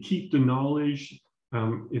 They keep the knowledge.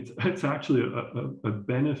 It's actually a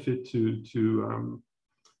benefit to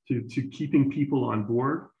keeping people on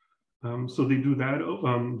board. So they do that.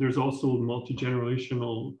 There's also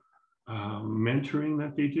multi-generational mentoring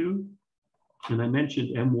that they do. And I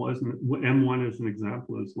mentioned M1 as an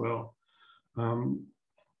example as well.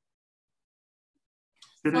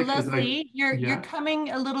 So Leslie, you're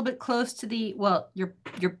coming a little bit close to the, well, you're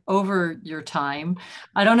over your time.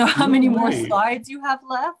 I don't know how many more slides you have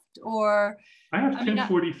left, or I have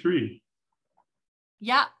 10:43.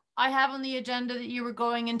 Yeah, I have on the agenda that you were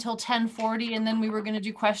going until 10:40, and then we were going to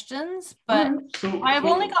do questions, but I've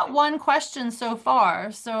only got one question so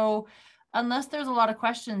far. So unless there's a lot of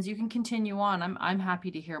questions, you can continue on. I'm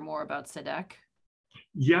happy to hear more about CEDEC.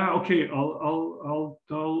 Yeah, okay. I'll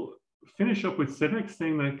finish up with CEDEC,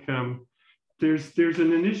 saying like there's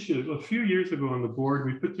an initiative a few years ago on the board.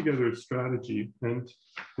 We put together a strategy, and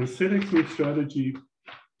CEDEC's new strategy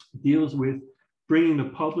deals with bringing the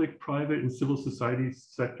public, private, and civil society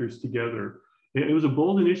sectors together. It was a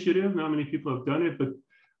bold initiative. Not many people have done it, but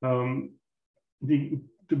the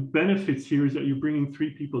benefits here is that you're bringing three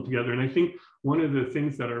people together. And I think one of the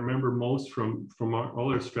things that I remember most from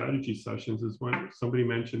all our strategy sessions is when somebody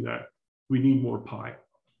mentioned that we need more pie.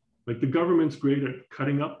 Like, the government's great at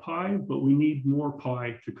cutting up pie, but we need more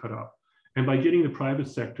pie to cut up. And by getting the private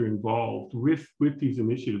sector involved with these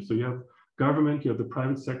initiatives, so you have government, you have the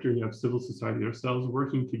private sector, and you have civil society ourselves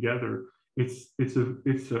working together, it's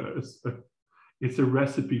a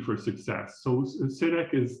recipe for success. So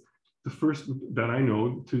CEDEC is the first that I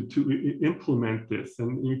know to implement this,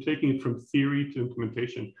 and you're taking it from theory to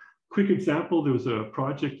implementation. Quick example, there was a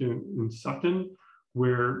project in Sutton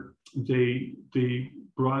where they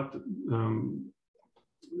brought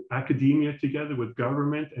academia together with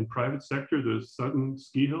government and private sector, the Sutton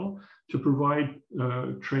Ski Hill, to provide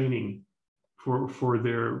training for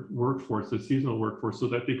their workforce, the seasonal workforce, so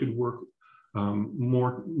that they could work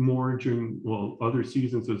more during, well, other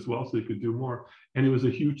seasons as well, so they could do more. And it was a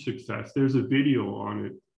huge success. There's a video on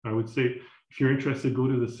it. I would say, if you're interested, go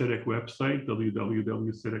to the CEDEC website,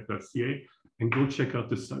 www.cedec.ca, and go check out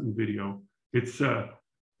the Sutton video.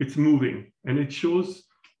 It's moving, and it shows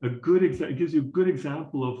it gives you a good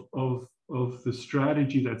example of the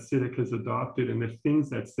strategy that CEDEC has adopted and the things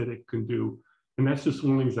that CEDEC can do. And that's just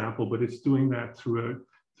one example, but it's doing that throughout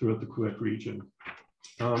the Quebec region.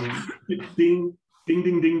 Ding, ding,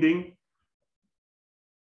 ding, ding, ding.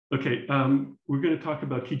 Okay, we're going to talk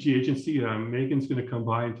about KIJI agency. Megan's going to come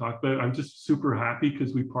by and talk about it. I'm just super happy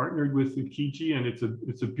because we partnered with the KIJI, and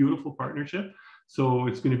it's a beautiful partnership. So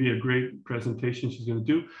it's going to be a great presentation she's going to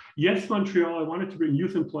do. Yes, Montreal, I wanted to bring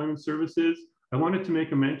youth employment services. I wanted to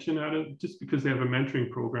make a mention out of, just because they have a mentoring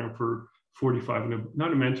program for 45 and above,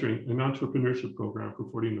 not a mentoring, an entrepreneurship program for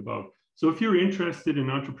 40 and above. So if you're interested in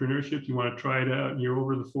entrepreneurship, you want to try it out, and you're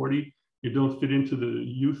over the 40, you don't fit into the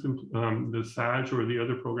youth, the SAGE or the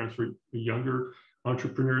other programs for the younger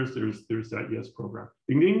entrepreneurs, there's that YES program.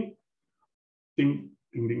 Ding, ding, ding,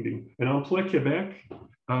 ding, ding, ding. And Emploi Quebec,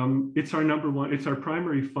 it's our #1, it's our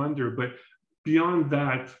primary funder, but beyond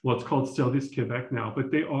that, well, it's called Service Quebec now,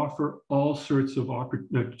 but they offer all sorts of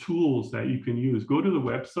tools that you can use. Go to the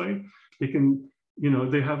website, they can,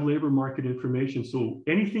 they have labor market information. So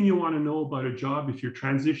anything you want to know about a job, if you're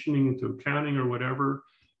transitioning into accounting or whatever,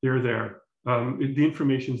 they're there. The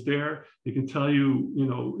information's there. They can tell you,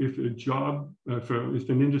 if a job, if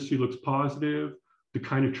an industry looks positive, the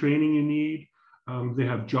kind of training you need. They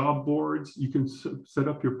have job boards. You can set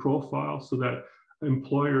up your profile so that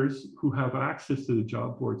employers who have access to the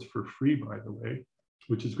job boards for free, by the way,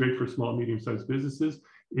 which is great for small, medium-sized businesses,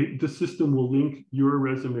 the system will link your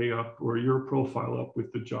resume up or your profile up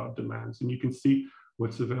with the job demands, and you can see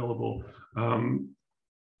what's available.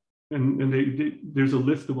 And there's a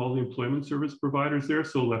list of all the employment service providers there.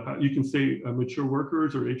 So you can say mature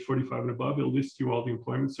workers or age 45 and above. It'll list you all the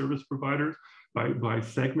employment service providers by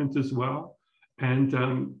segment as well. And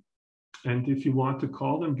if you want to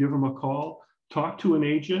call them, give them a call, talk to an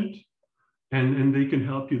agent, and they can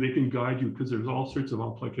help you. They can guide you, because there's all sorts of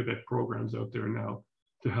Emploi Quebec programs out there now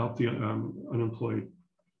to help the unemployed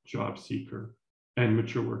job seeker and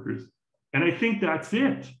mature workers. And I think that's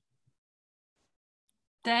it.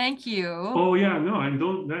 Thank you. Oh yeah, no, I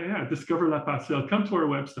don't. Yeah, discover La Passerelle. Come to our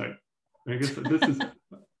website. I guess this is.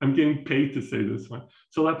 I'm getting paid to say this one.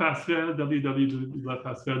 So La Passerelle,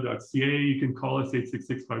 www.lapasserelle.ca. You can call us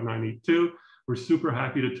 866-5982. We're super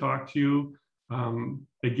happy to talk to you.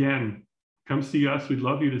 Again, come see us. We'd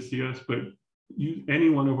love you to see us. But any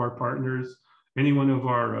one of our partners, any one of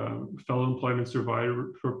our fellow employment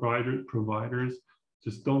providers,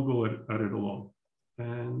 just don't go at it alone.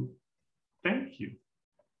 And thank you.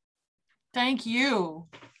 Thank you.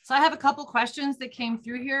 So I have a couple questions that came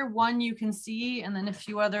through here. One you can see, and then a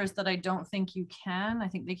few others that I don't think you can. I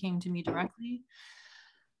think they came to me directly.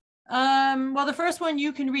 Well, the first one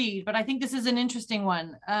you can read, but I think this is an interesting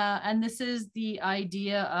one. And this is the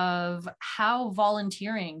idea of how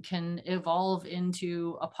volunteering can evolve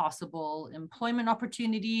into a possible employment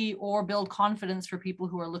opportunity or build confidence for people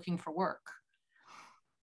who are looking for work.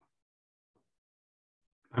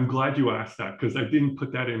 I'm glad you asked that, because I didn't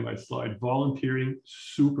put that in my slide. Volunteering,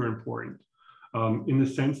 super important, in the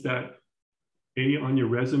sense that on your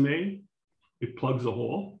resume, it plugs a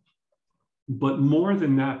hole. But more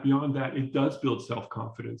than that, beyond that, it does build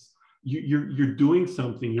self-confidence. You're doing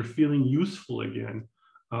something, you're feeling useful again.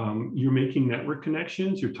 You're making network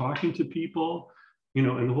connections, you're talking to people,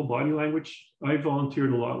 and the whole body language. I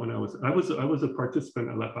volunteered a lot when I was a participant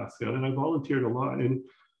at La Passerelle, and I volunteered a lot. And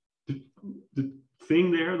the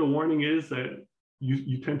thing there, the warning is that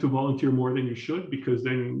you tend to volunteer more than you should, because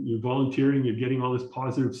then you're volunteering, you're getting all this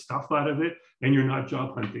positive stuff out of it, and you're not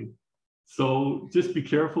job hunting. So just be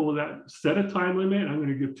careful with that. Set a time limit. I'm going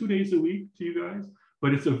to give 2 days a week to you guys,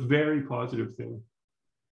 but it's a very positive thing.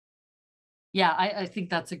 Yeah, I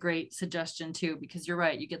think that's a great suggestion too, because you're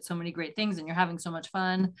right. You get so many great things and you're having so much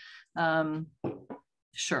fun.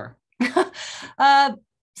 Sure.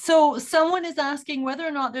 So someone is asking whether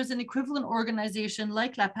or not there's an equivalent organization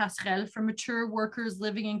like La Passerelle for mature workers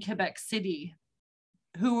living in Quebec City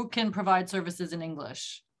who can provide services in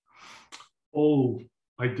English. Oh,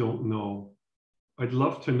 I don't know. I'd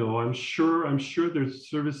love to know. I'm sure there's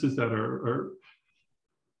services that are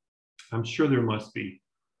I'm sure there must be.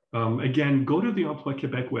 Again, go to the Emploi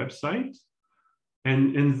Quebec website,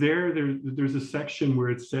 and there's a section where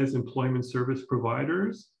it says employment service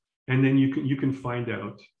providers, and then you can find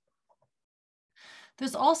out.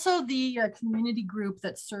 There's also the community group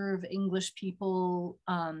that serve English people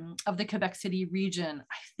of the Quebec City region.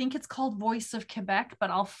 I think it's called Voice of Quebec, but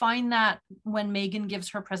I'll find that when Megan gives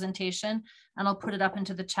her presentation, and I'll put it up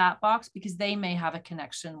into the chat box, because they may have a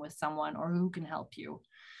connection with someone or who can help you.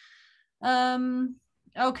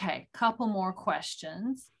 Okay, couple more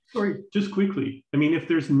questions. Sorry, just quickly. I mean, if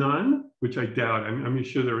there's none, which I doubt, I'm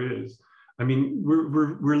sure there is. I mean,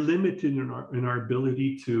 we're limited in our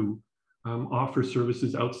ability to offer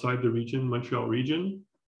services outside the region, Montreal region,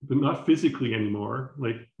 but not physically anymore.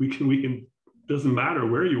 Like we can, doesn't matter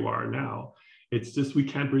where you are now. It's just, we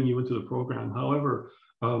can't bring you into the program. However,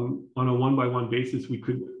 on a one-by-one basis, we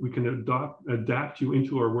can adapt you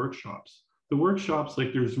into our workshops. The workshops,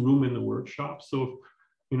 like there's room in the workshops. So,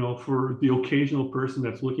 for the occasional person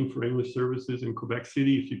that's looking for English services in Quebec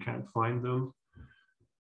City, if you can't find them,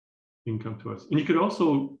 you can come to us. And you could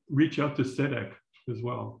also reach out to CEDEC as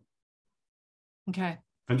well. Okay.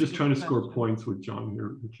 I'm just trying to score points with John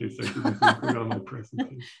here in case I didn't do good on my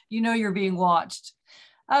presentation. You're being watched.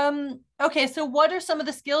 Okay, so what are some of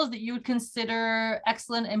the skills that you would consider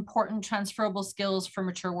excellent, important, transferable skills for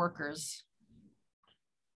mature workers?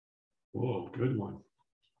 Whoa, good one.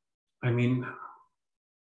 I mean,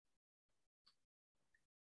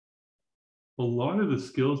 a lot of the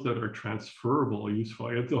skills that are transferable are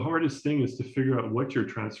useful. The hardest thing is to figure out what your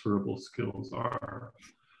transferable skills are.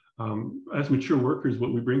 As mature workers,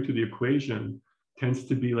 what we bring to the equation tends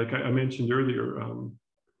to be, like I mentioned earlier,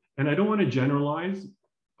 and I don't want to generalize,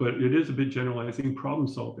 but it is a bit generalizing, problem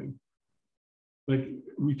solving. Like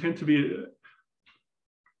we tend to be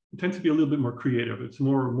a little bit more creative. It's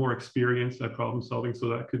more experienced at problem solving. So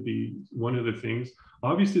that could be one of the things.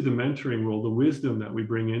 Obviously, the mentoring role, the wisdom that we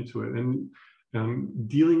bring into it, and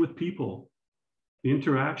dealing with people. the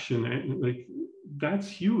interaction, and like that's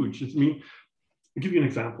huge. I mean, I'll give you an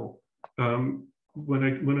example.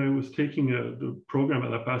 When I was taking the program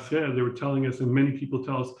at La Passerelle, they were telling us, and many people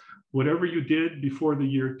tell us, whatever you did before the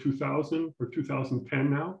year 2000 or 2010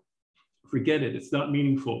 now, forget it. It's not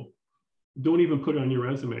meaningful. Don't even put it on your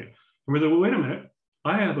resume. And we're like, well, wait a minute.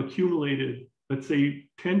 I have accumulated, let's say,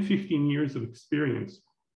 10, 15 years of experience.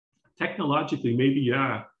 Technologically, maybe,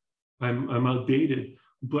 yeah, I'm outdated,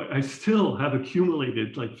 but I still have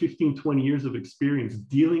accumulated like 15, 20 years of experience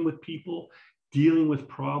dealing with people, dealing with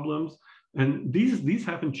problems. And these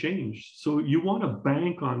haven't changed. So you want to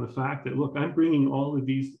bank on the fact that, look, I'm bringing all of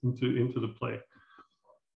these into the play.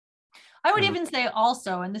 I would even say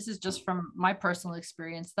also, and this is just from my personal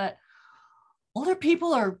experience, that older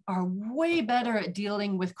people are way better at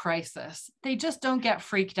dealing with crisis. They just don't get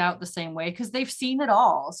freaked out the same way because they've seen it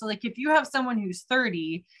all. So like if you have someone who's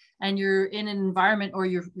 30 and you're in an environment, or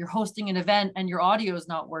you're hosting an event and your audio is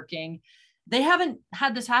not working, they haven't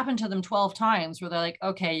had this happen to them 12 times where they're like,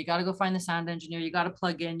 okay, you got to go find the sound engineer, you got to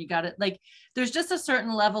plug in, you got to, like, there's just a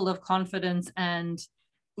certain level of confidence and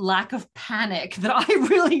lack of panic that I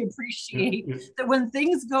really appreciate. That when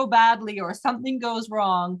things go badly or something goes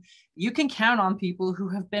wrong, you can count on people who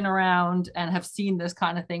have been around and have seen this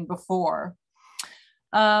kind of thing before.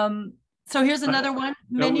 So here's another one.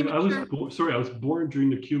 I was born during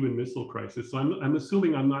the Cuban Missile Crisis, so I'm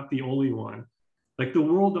assuming I'm not the only one. Like the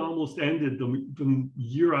world almost ended the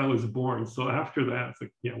year I was born. So after that, it's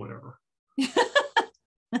like, yeah, whatever.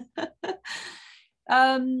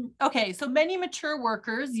 Okay, so many mature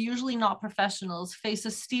workers, usually not professionals, face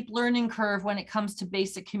a steep learning curve when it comes to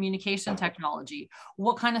basic communication technology.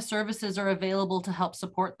 What kind of services are available to help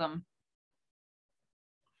support them?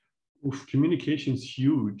 Oof, communication's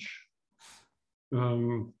huge.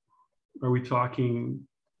 Are we talking,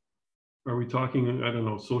 I don't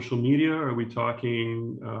know, social media? Are we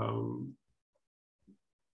talking,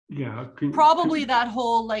 yeah. Probably that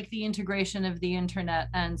whole, like the integration of the internet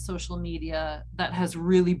and social media that has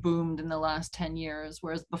really boomed in the last 10 years,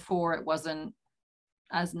 whereas before it wasn't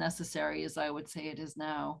as necessary as I would say it is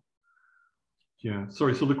now. Yeah,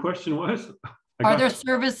 sorry, so the question was? Are there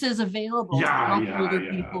services available to help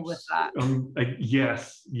older people with that?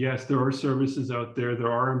 Yes, there are services out there.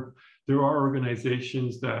 There are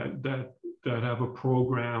organizations that have a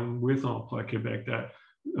program with Emploi Quebec that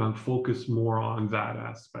focus more on that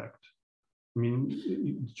aspect. I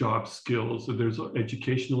mean, job skills. So there's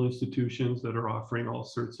educational institutions that are offering all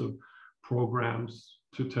sorts of programs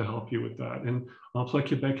to help you with that. And Emploi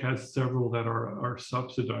Quebec has several that are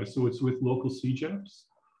subsidized. So it's with local CEGEPs.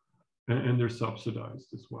 And they're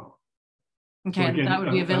subsidized as well. Okay, so again, that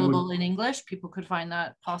would be available in English. People could find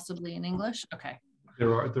that possibly in English. Okay.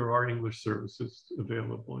 There are English services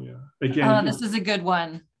available. Yeah. Again, this is a good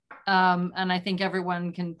one, and I think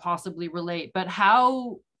everyone can possibly relate. But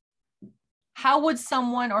how would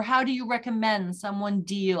someone, or how do you recommend someone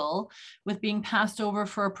deal with being passed over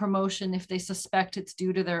for a promotion if they suspect it's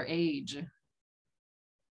due to their age?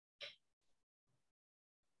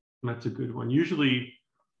 That's a good one. Usually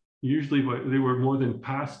they were more than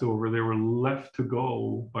passed over, they were left to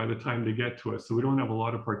go by the time they get to us. So we don't have a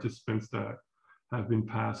lot of participants that have been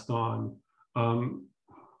passed on.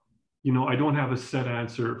 You know, I don't have a set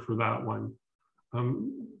answer for that one.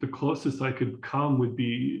 The closest I could come would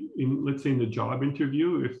be in, let's say, in the job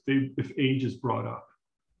interview, if age is brought up,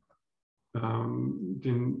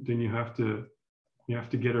 then you have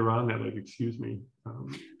to get around that, like, excuse me.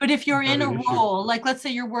 But if you're in a role, like let's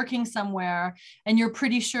say you're working somewhere and you're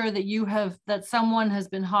pretty sure that someone has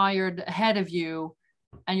been hired ahead of you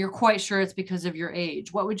and you're quite sure it's because of your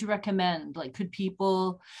age, what would you recommend? Like, could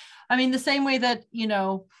people, I mean, the same way that, you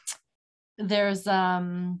know, there's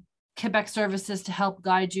Quebec services to help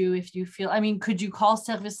guide you if you feel, I mean, could you call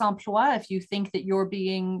Service Emploi if you think that you're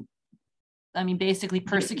being, I mean, basically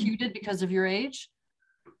persecuted because of your age?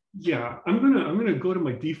 Yeah, I'm gonna go to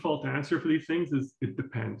my default answer for these things is it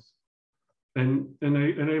depends, and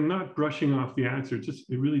I'm not brushing off the answer.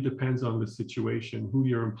 It really depends on the situation, who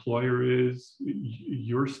your employer is,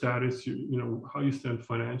 your status, you know, how you stand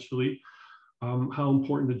financially, how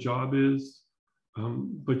important the job is.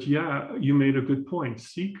 But yeah, you made a good point.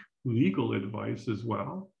 Seek legal advice as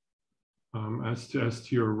well as to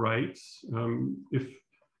your rights. If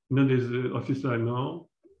you know, there's the Office I know.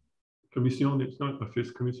 Commission, it's not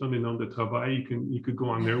office, Commission des normes de travail. You could go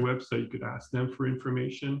on their website, you could ask them for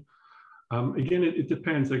information. Again, it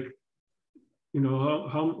depends. Like, you know,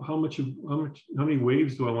 how many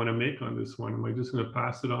waves do I want to make on this one? Am I just going to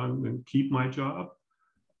pass it on and keep my job?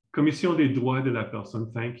 Commission des droits de la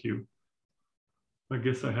personne. Thank you. I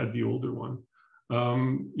guess I had the older one.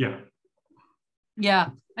 Yeah. Yeah,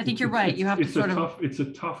 I think you're right. You have to sort of. It's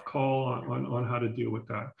a tough call on how to deal with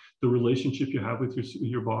that. The relationship you have with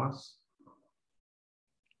your boss.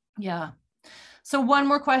 Yeah. So one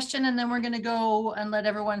more question, and then we're going to go and let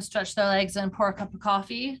everyone stretch their legs and pour a cup of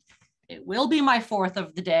coffee. It will be my 4th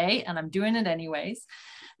of the day, and I'm doing it anyways.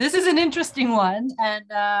 This is an interesting one. And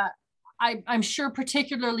I'm sure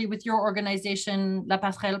particularly with your organization, La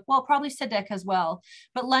Passerelle, well, probably CEDEC as well,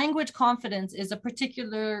 but language confidence is a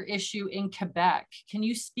particular issue in Quebec. Can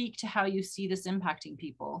you speak to how you see this impacting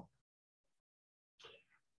people?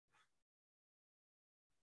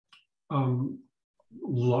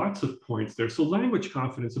 Lots of points there. So language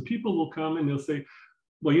confidence, so people will come and they'll say,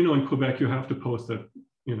 well, you know, in Quebec, you have to post that,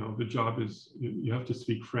 you know, the job is, you have to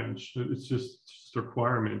speak French. It's just a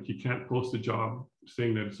requirement. You can't post a job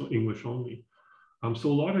saying that it's English only.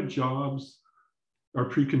 So a lot of jobs are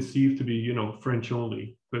preconceived to be, you know, French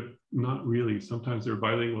only, but not really. Sometimes they're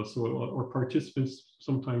bilingual. So, or participants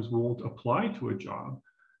sometimes won't apply to a job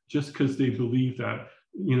just because they believe that,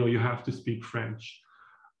 you know, you have to speak French.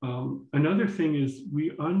 Another thing is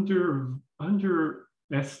we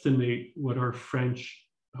underestimate what our French,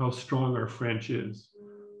 how strong our French is.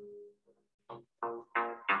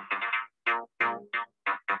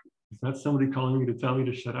 Is that somebody calling me to tell me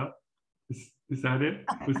to shut up? Is that it?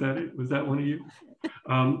 Was that it? Was that one of you?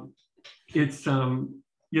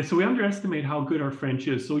 Yeah, so we underestimate how good our French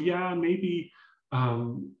is. So yeah, maybe I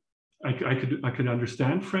could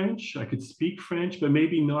understand French, I could speak French, but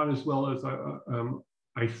maybe not as well as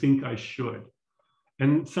I think I should.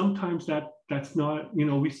 And sometimes that's not, you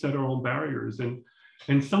know, we set our own barriers. And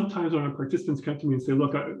sometimes when our participants come to me and say,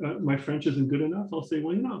 look, my French isn't good enough, I'll say,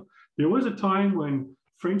 well, you know, there was a time when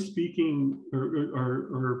French speaking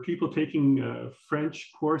or people taking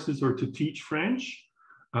French courses or to teach French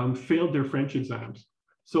failed their French exams.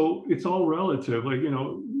 So it's all relative. Like, you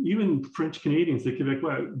know, even French Canadians, the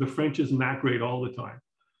Quebecois, the French isn't that great all the time.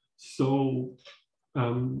 So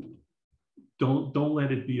don't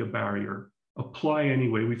let it be a barrier. Apply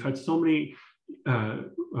anyway. We've had so many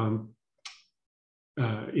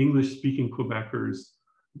English-speaking Quebecers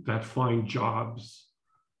that find jobs.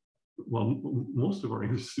 Well, most of our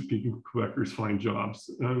English-speaking Quebecers find jobs,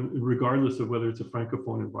 regardless of whether it's a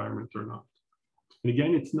Francophone environment or not. And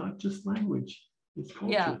again, it's not just language, it's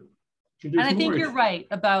culture. Yeah. And I think you're right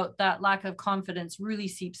about that lack of confidence really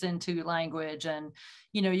seeps into language. And,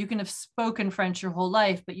 you know, you can have spoken French your whole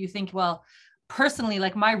life, but you think, well, personally,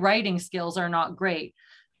 like my writing skills are not great.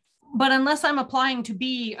 But unless I'm applying to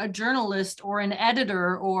be a journalist or an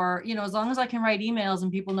editor, or, you know, as long as I can write emails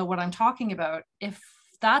and people know what I'm talking about, if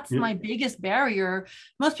that's my biggest barrier,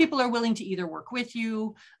 most people are willing to either work with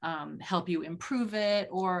you, help you improve it,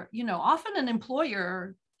 or, you know, often an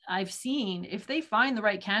employer I've seen, if they find the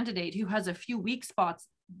right candidate who has a few weak spots,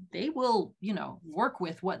 they will, you know, work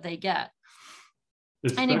with what they get.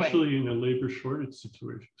 Especially in a labor shortage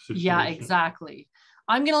situation. Yeah, exactly.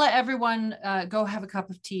 I'm going to let everyone go have a cup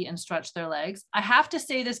of tea and stretch their legs. I have to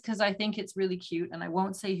say this because I think it's really cute, and I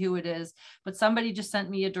won't say who it is, but somebody just sent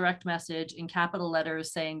me a direct message in capital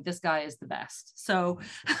letters saying this guy is the best. So,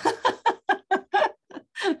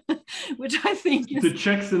 which I think is... The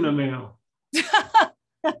check's in the mail.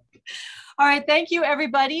 All right. Thank you,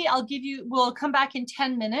 everybody. We'll come back in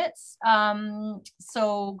 10 minutes.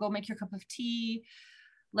 So go make your cup of tea.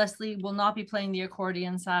 Leslie will not be playing the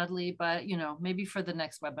accordion, sadly, but, you know, maybe for the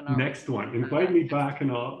next webinar. Next one. Invite me back and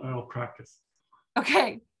I'll practice.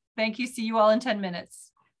 Okay. Thank you. See you all in 10 minutes.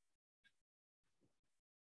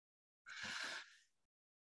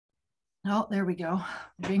 Oh, there we go.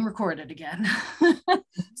 We're being recorded again.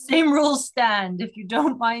 Same rules stand. If you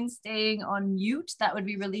don't mind staying on mute, that would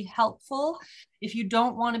be really helpful. If you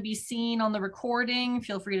don't want to be seen on the recording,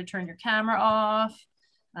 feel free to turn your camera off.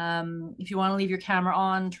 If you want to leave your camera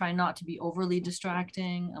on, try not to be overly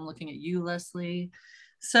distracting. I'm looking at you, Leslie.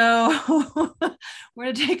 So we're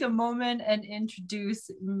going to take a moment and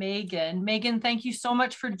introduce Megan. Megan, thank you so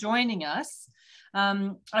much for joining us.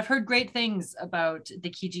 I've heard great things about the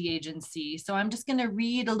Kijiji agency, so I'm just going to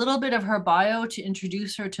read a little bit of her bio to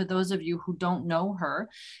introduce her to those of you who don't know her.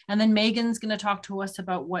 And then Megan's going to talk to us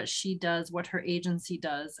about what she does, what her agency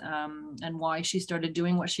does, and why she started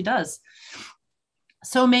doing what she does.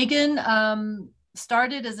 So Megan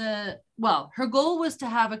started as her goal was to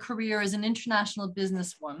have a career as an international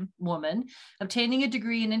business woman, obtaining a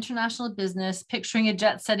degree in international business, picturing a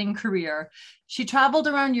jet-setting career. She traveled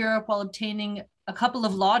around Europe while obtaining a couple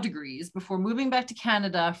of law degrees before moving back to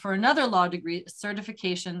Canada for another law degree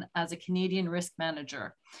certification as a Canadian risk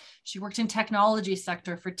manager. She worked in technology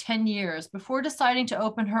sector for 10 years before deciding to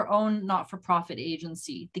open her own not-for-profit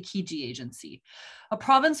agency, the Kiji Agency, a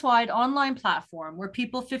province-wide online platform where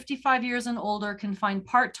people 55 years and older can find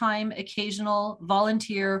part-time, occasional,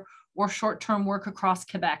 volunteer, or short-term work across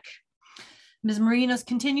Quebec. Ms. Marinos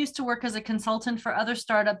continues to work as a consultant for other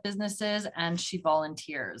startup businesses, and she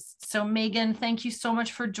volunteers. So Megan, thank you so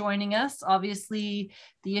much for joining us. Obviously,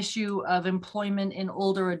 the issue of employment in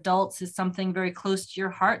older adults is something very close to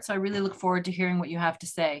your heart. So I really look forward to hearing what you have to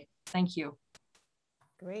say. Thank you.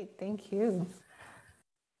 Great, thank you.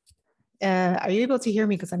 Are you able to hear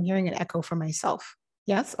me? Because I'm hearing an echo for myself.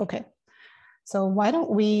 Yes, okay. So why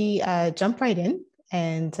don't we jump right in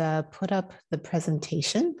and put up the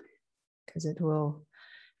presentation, because it will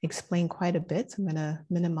explain quite a bit. I'm going to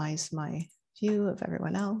minimize my view of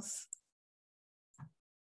everyone else.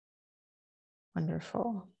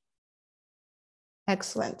 Wonderful.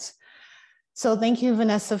 Excellent. So thank you,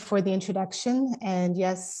 Vanessa, for the introduction. And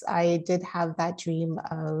yes, I did have that dream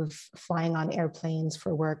of flying on airplanes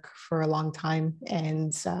for work for a long time.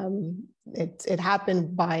 And it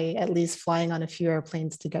happened by at least flying on a few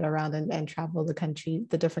airplanes to get around and travel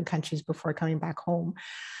the different countries before coming back home.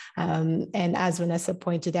 And as Vanessa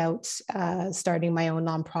pointed out, starting my own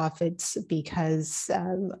nonprofits because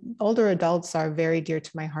older adults are very dear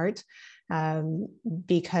to my heart.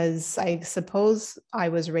 Because I suppose I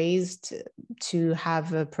was raised to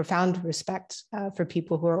have a profound respect for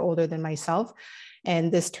people who are older than myself. And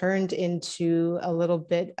this turned into a little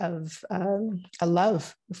bit of a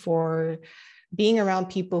love for being around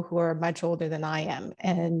people who are much older than I am.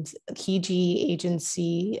 And Kiji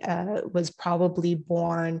Agency was probably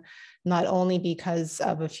born not only because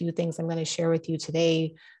of a few things I'm going to share with you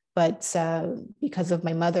today, but because of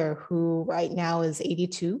my mother, who right now is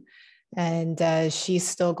 82. And she's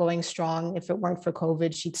still going strong. If it weren't for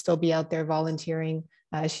COVID, she'd still be out there volunteering.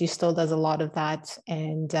 She still does a lot of that.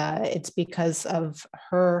 And it's because of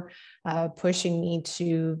her pushing me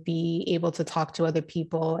to be able to talk to other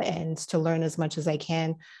people and to learn as much as I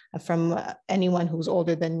can from anyone who's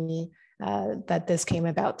older than me that this came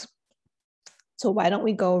about. So why don't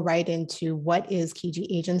we go right into what is Kiji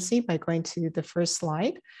Agency by going to the first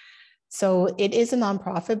slide. So it is a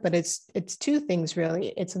nonprofit, but it's two things really.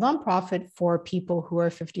 It's a nonprofit for people who are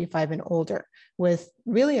 55 and older, with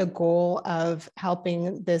really a goal of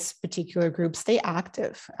helping this particular group stay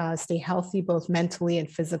active, stay healthy, both mentally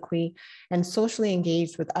and physically, and socially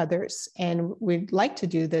engaged with others. And we'd like to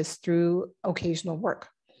do this through occasional work.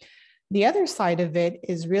 The other side of it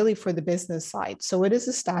is really for the business side. So it is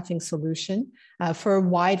a staffing solution for a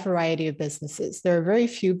wide variety of businesses. There are very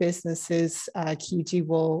few businesses Kiji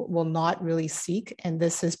will not really seek, and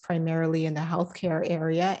this is primarily in the healthcare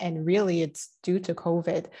area. And really it's due to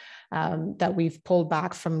COVID that we've pulled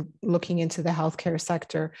back from looking into the healthcare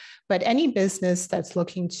sector. But any business that's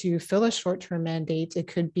looking to fill a short-term mandate, it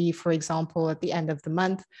could be, for example, at the end of the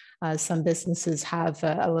month. Some businesses have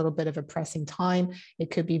a little bit of a pressing time.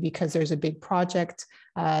 It could be because there's a big project.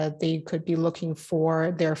 They could be looking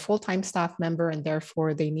for their full-time staff member, and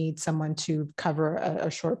therefore they need someone to cover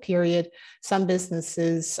a short period. Some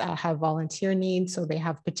businesses have volunteer needs, so they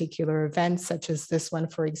have particular events such as this one,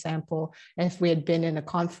 for example. And if we had been in a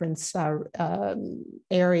conference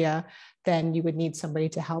area, then you would need somebody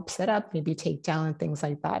to help set up, maybe take down and things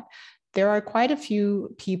like that. There are quite a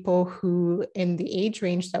few people who in the age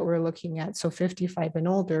range that we're looking at, so 55 and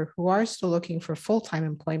older, who are still looking for full-time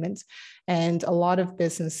employment. And a lot of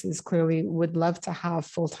businesses clearly would love to have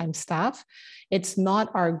full-time staff. It's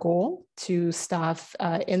not our goal to staff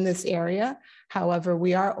in this area. However,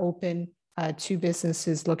 we are open to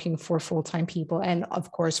businesses looking for full-time people, and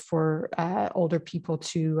of course for older people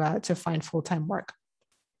to find full-time work.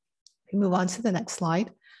 We move on to the next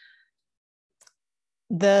slide.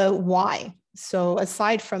 The why. So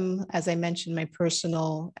aside from, as I mentioned, my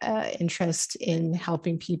personal interest in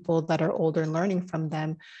helping people that are older and learning from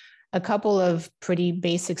them, a couple of pretty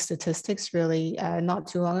basic statistics really. Not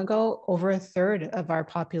too long ago, over a third of our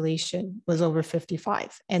population was over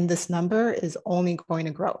 55, and this number is only going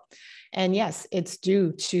to grow. And yes, it's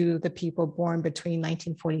due to the people born between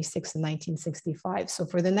 1946 and 1965. So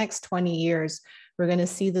for the next 20 years, we're going to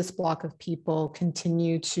see this block of people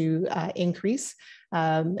continue to increase.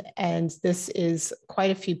 And this is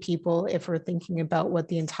quite a few people if we're thinking about what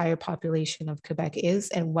the entire population of Quebec is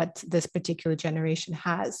and what this particular generation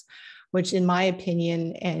has, which in my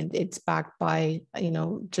opinion, and it's backed by,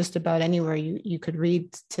 just about anywhere you could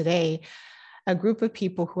read today, a group of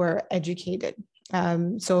people who are educated.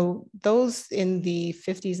 So those in the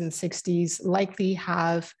 50s and 60s likely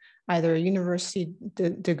have either a university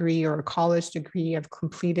degree or a college degree, have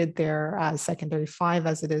completed their secondary 5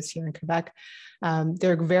 as it is here in Quebec.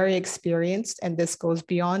 They're very experienced, and this goes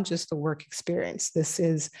beyond just the work experience. This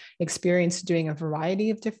is experience doing a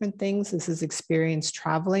variety of different things. This is experience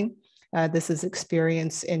traveling. This is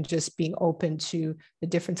experience in just being open to the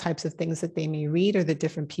different types of things that they may read or the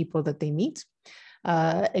different people that they meet.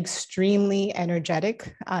 Extremely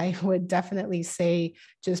energetic. I would definitely say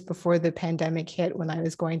just before the pandemic hit, when I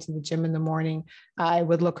was going to the gym in the morning, I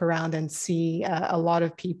would look around and see a lot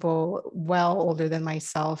of people well older than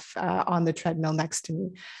myself on the treadmill next to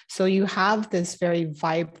me. So you have this very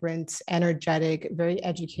vibrant, energetic, very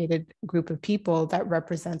educated group of people that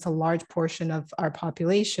represents a large portion of our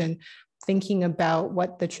population, thinking about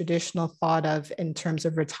what the traditional thought of in terms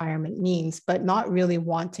of retirement means, but not really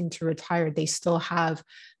wanting to retire. They still have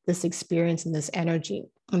this experience and this energy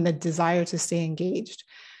and the desire to stay engaged.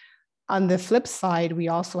 On the flip side, we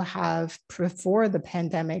also have, before the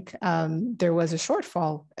pandemic, there was a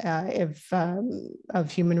shortfall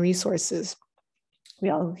of human resources.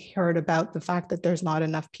 We all heard about the fact that there's not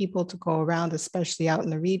enough people to go around, especially out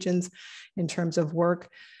in the regions in terms of work.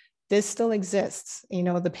 This still exists. You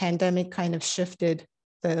know, the pandemic kind of shifted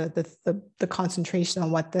the concentration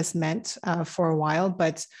on what this meant for a while,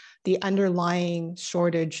 but the underlying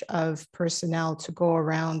shortage of personnel to go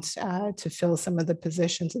around to fill some of the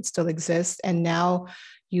positions, it still exists. And now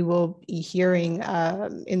you will be hearing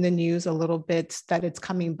in the news a little bit that it's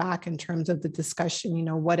coming back in terms of the discussion, you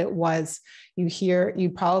know, what it was. You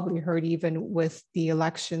probably heard even with the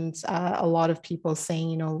elections, a lot of people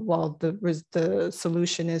saying, you know, well, the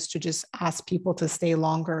solution is to just ask people to stay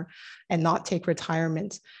longer and not take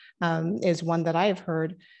retirement, is one that I've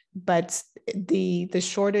heard. But the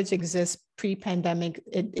shortage exists pre-pandemic.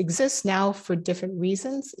 It exists now for different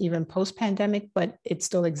reasons, even post-pandemic, but it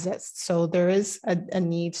still exists. So there is a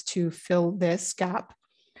need to fill this gap.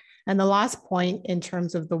 And the last point in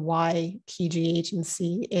terms of the why KG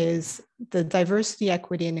agency is the diversity,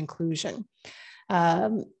 equity, and inclusion.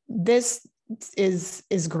 This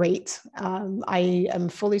is great. I am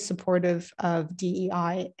fully supportive of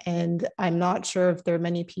DEI, and I'm not sure if there are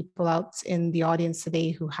many people out in the audience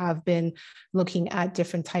today who have been looking at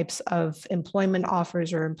different types of employment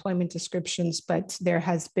offers or employment descriptions, but there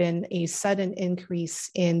has been a sudden increase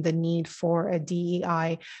in the need for a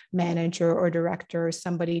DEI manager or director, or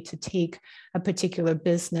somebody to take a particular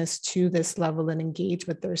business to this level and engage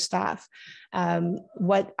with their staff.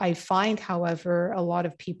 What I find, however, a lot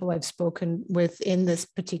of people I've spoken with in this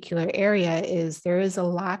particular area is there is a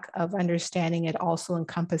lack of understanding. It also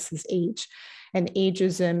encompasses age. And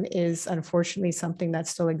ageism is unfortunately something that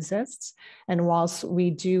still exists. And whilst we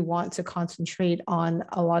do want to concentrate on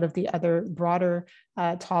a lot of the other broader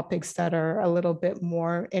topics that are a little bit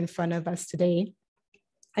more in front of us today,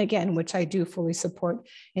 again, which I do fully support,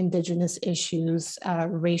 Indigenous issues,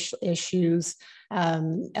 racial issues,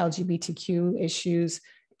 LGBTQ issues,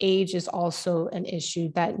 age is also an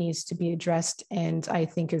issue that needs to be addressed, and I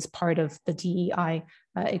think is part of the DEI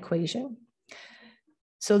equation.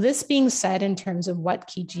 So this being said, in terms of what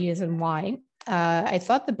KG is and why, I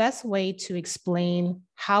thought the best way to explain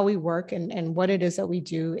how we work and what it is that we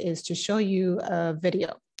do is to show you a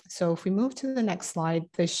video. So if we move to the next slide,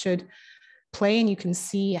 this should play and you can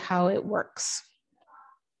see how it works.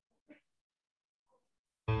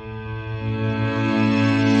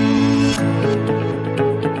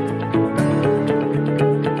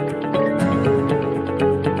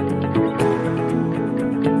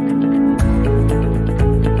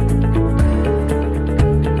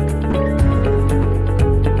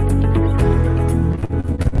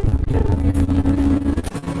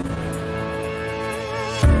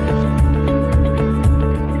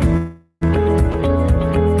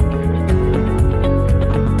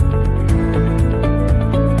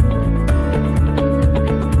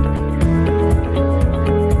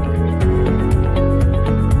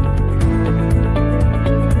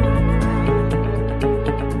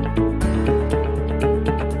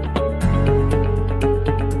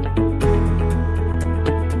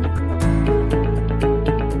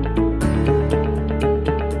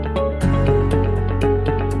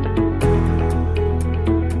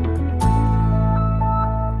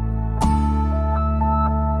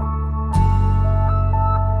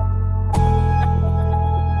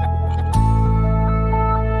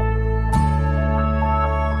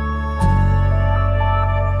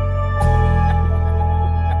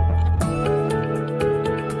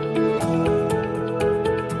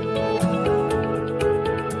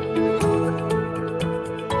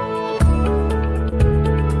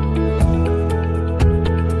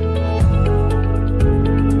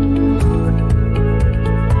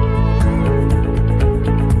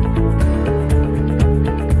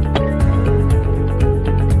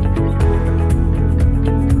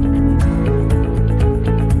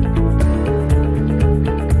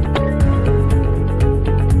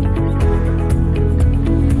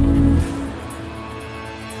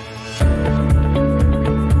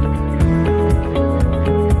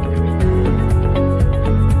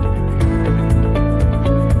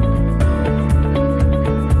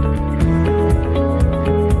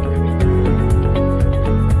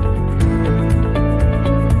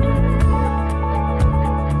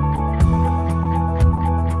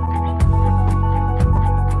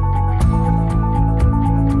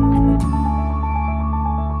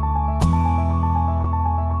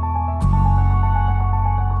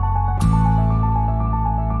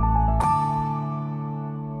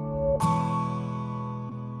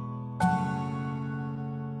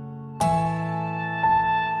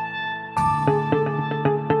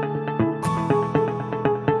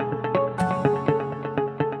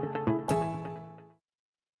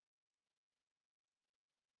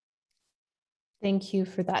 Thank you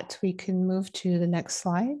for that. We can move to the next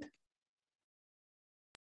slide.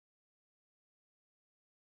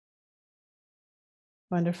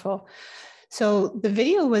 Wonderful. So the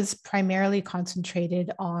video was primarily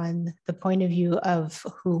concentrated on the point of view of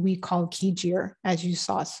who we call Kijier, as you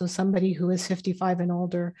saw. So somebody who is 55 and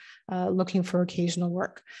older, looking for occasional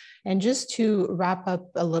work. And just to wrap up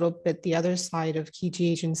a little bit the other side of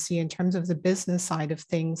Kiji Agency in terms of the business side of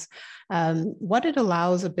things, what it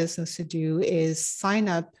allows a business to do is sign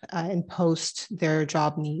up and post their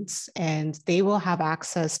job needs, and they will have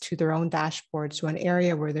access to their own dashboard, to an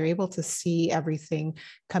area where they're able to see everything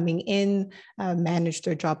coming in, manage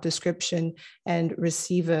their job description, and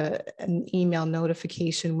receive an email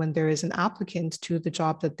notification when there is an applicant to the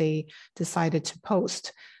job that they decided to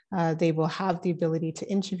post. They will have the ability to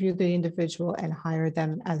interview the individual and hire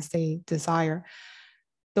them as they desire.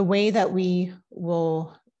 The way that we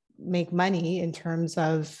will make money in terms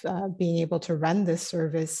of being able to run this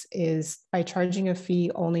service is by charging a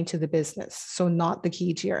fee only to the business, so not the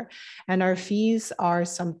Kijier. And our fees are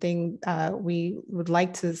something we would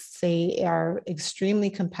like to say are extremely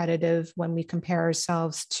competitive when we compare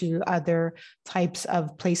ourselves to other types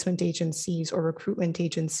of placement agencies or recruitment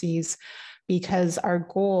agencies, because our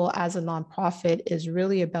goal as a nonprofit is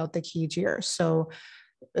really about the Kijier. So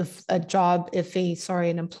if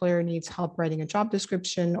an employer needs help writing a job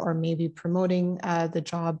description or maybe promoting the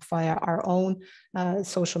job via our own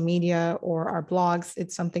social media or our blogs,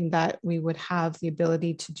 it's something that we would have the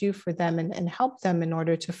ability to do for them and help them in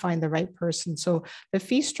order to find the right person. So the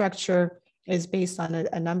fee structure is based on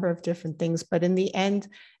a number of different things, but in the end,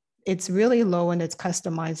 it's really low and it's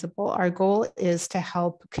customizable. Our goal is to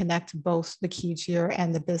help connect both the Kijier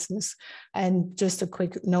and the business. And just a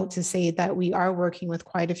quick note to say that we are working with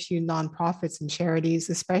quite a few nonprofits and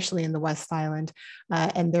charities, especially in the West Island,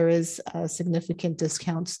 and there is significant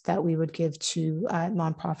discounts that we would give to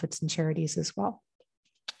nonprofits and charities as well.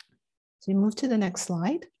 So we move to the next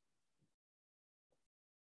slide.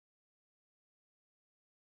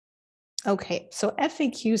 Okay, so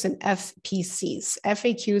FAQs and FPCs.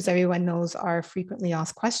 FAQs, everyone knows, are frequently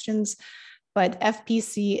asked questions, but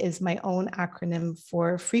FPC is my own acronym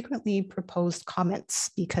for frequently proposed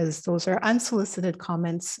comments, because those are unsolicited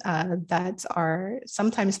comments that are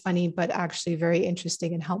sometimes funny, but actually very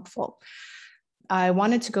interesting and helpful. I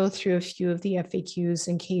wanted to go through a few of the FAQs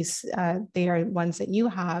in case they are ones that you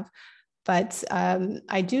have. But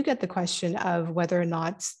I do get the question of whether or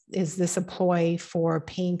not is this a ploy for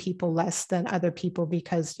paying people less than other people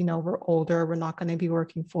because, you know, we're older, we're not going to be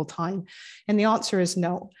working full time. And the answer is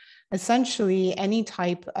no. Essentially, any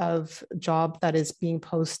type of job that is being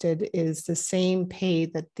posted is the same pay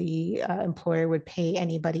that the employer would pay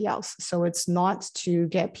anybody else. So it's not to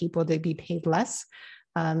get people to be paid less.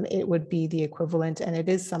 It would be the equivalent, and it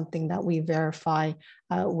is something that we verify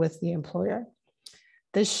with the employer.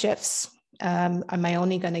 The shifts, am I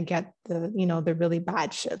only going to get the really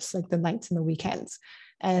bad shifts, like the nights and the weekends?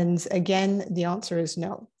 And again, the answer is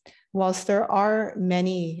no. Whilst there are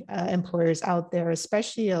many employers out there,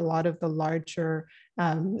 especially a lot of the larger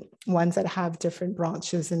ones that have different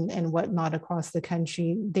branches and whatnot across the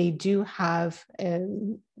country, they do have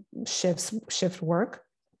shift work.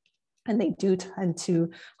 And they do tend to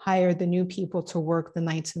hire the new people to work the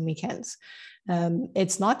nights and weekends.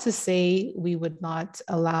 It's not to say we would not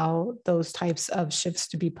allow those types of shifts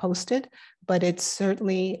to be posted, but it's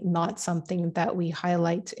certainly not something that we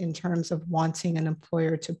highlight in terms of wanting an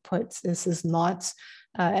employer to put. This is not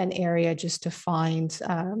an area just to find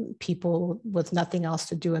people with nothing else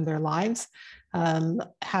to do in their lives.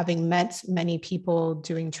 Having met many people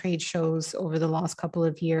doing trade shows over the last couple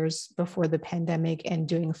of years before the pandemic and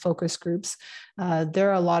doing focus groups, there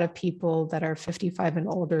are a lot of people that are 55 and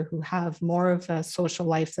older who have more of a social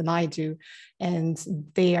life than I do, and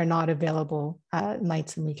they are not available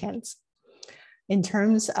nights and weekends. In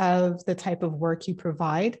terms of the type of work you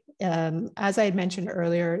provide, as I had mentioned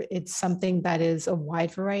earlier, it's something that is a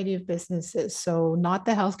wide variety of businesses. So not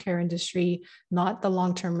the healthcare industry, not the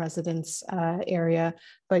long-term residence area,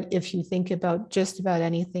 but if you think about just about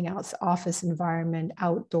anything else, office environment,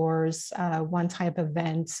 outdoors, one type of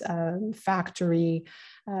event, factory,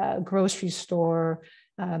 grocery store,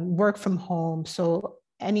 work from home. So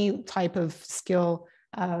any type of skill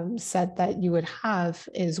set that you would have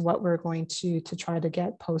is what we're going to try to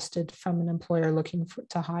get posted from an employer looking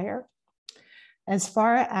to hire. As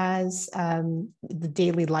far as the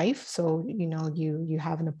daily life, so you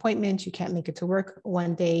have an appointment, you can't make it to work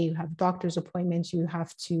one day, you have a doctor's appointment, you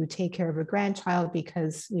have to take care of a grandchild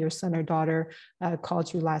because your son or daughter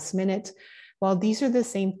called you last minute. Well, these are the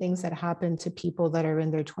same things that happen to people that are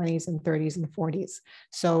in their 20s and 30s and 40s.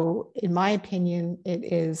 So in my opinion, it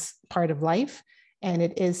is part of life, and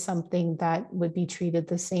it is something that would be treated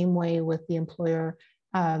the same way with the employer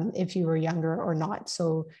if you were younger or not.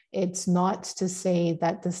 So it's not to say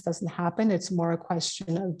that this doesn't happen. It's more a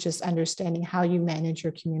question of just understanding how you manage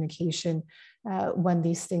your communication when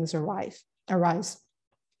these things arise.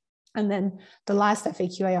 And then the last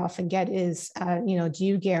FAQ I often get is, do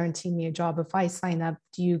you guarantee me a job if I sign up?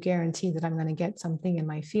 Do you guarantee that I'm going to get something in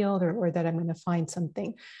my field, or that I'm going to find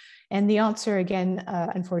something? And the answer again,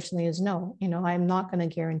 unfortunately, is no. I'm not going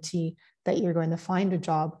to guarantee that you're going to find a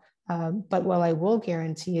job. But what I will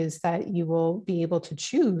guarantee is that you will be able to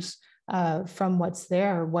choose from what's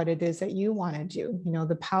there, what it is that you want to do.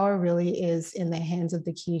 The power really is in the hands of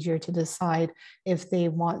the Kijier to decide if they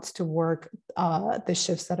want to work the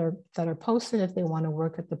shifts that are posted, if they want to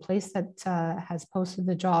work at the place that has posted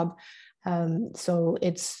the job. So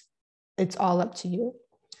it's all up to you.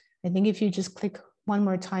 I think if you just click one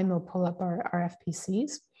more time, we'll pull up our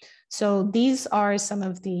FPCs. So these are some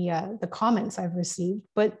of the comments I've received,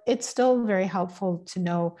 but it's still very helpful to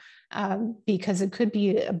know because it could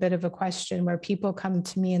be a bit of a question where people come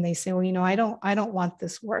to me and they say, well, I don't want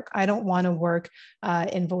this work. I don't want to work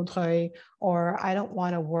in Vaudreuil, or I don't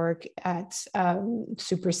want to work at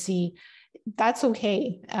Super C. That's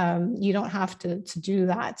okay. You don't have to do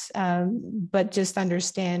that. But just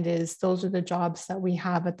understand is those are the jobs that we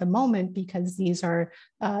have at the moment, because these are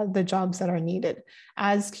the jobs that are needed.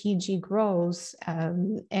 As Kijii grows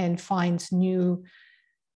and finds new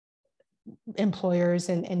employers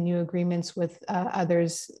and new agreements with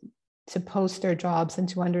others to post their jobs and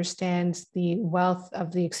to understand the wealth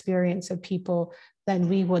of the experience of people, then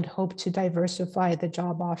we would hope to diversify the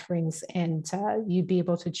job offerings, and you'd be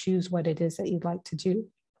able to choose what it is that you'd like to do.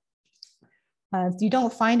 If you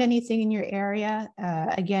don't find anything in your area,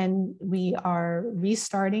 again, we are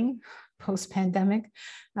restarting post-pandemic.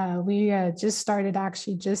 We just started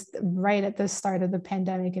actually just right at the start of the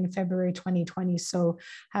pandemic in February 2020. So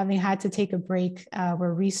having had to take a break,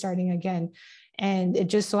 we're restarting again. And it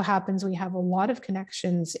just so happens we have a lot of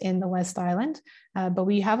connections in the West Island, but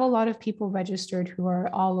we have a lot of people registered who are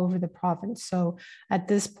all over the province. So at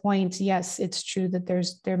this point, yes, it's true that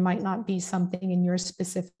there might not be something in your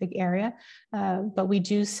specific area, but we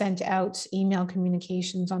do send out email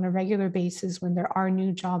communications on a regular basis when there are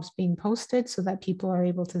new jobs being posted, so that people are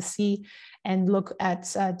able to see and look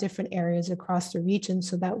at different areas across the region,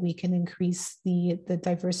 so that we can increase the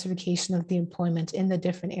diversification of the employment in the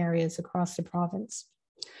different areas across the province.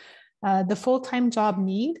 The full-time job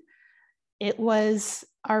need, it was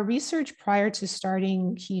our research prior to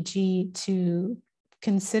starting Kijii to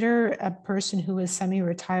consider a person who was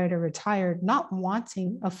semi-retired or retired not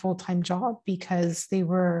wanting a full-time job because they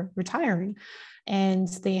were retiring and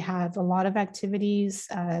they have a lot of activities.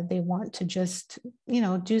 They want to just,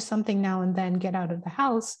 do something now and then, get out of the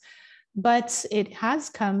house. But it has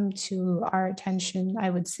come to our attention, I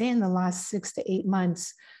would say, in the last 6 to 8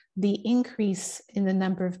 months, the increase in the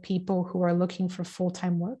number of people who are looking for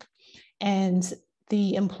full-time work. And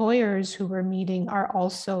the employers who we're meeting are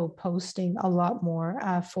also posting a lot more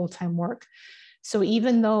full-time work. So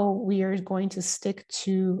even though we are going to stick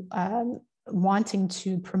to wanting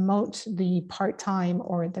to promote the part-time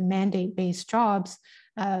or the mandate-based jobs,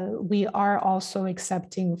 we are also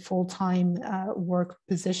accepting full-time work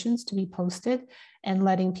positions to be posted and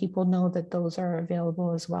letting people know that those are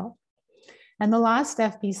available as well. And the last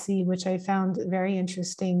FBC, which I found very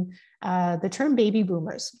interesting, the term baby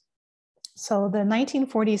boomers. So the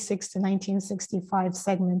 1946 to 1965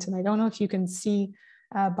 segment, and I don't know if you can see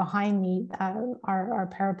behind me our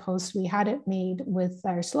parapost, we had it made with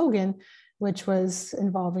our slogan, which was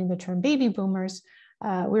involving the term baby boomers.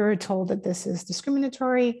 We were told that this is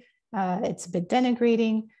discriminatory, it's a bit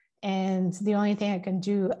denigrating, and the only thing I can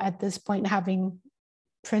do at this point, having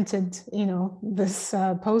printed, this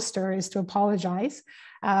poster, is to apologize,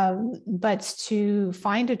 but to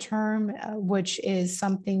find a term which is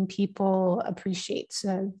something people appreciate.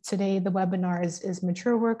 So today, the webinar is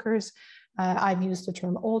mature workers. I've used the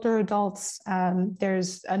term older adults.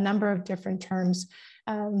 There's a number of different terms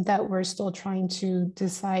that we're still trying to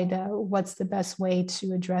decide what's the best way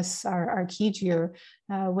to address our Kijier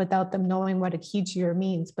without them knowing what a Kijier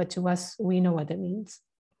means, but to us, we know what it means.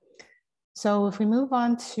 So if we move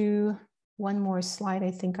on to one more slide,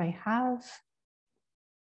 I think I have.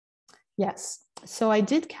 Yes, so I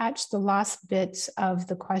did catch the last bit of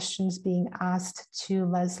the questions being asked to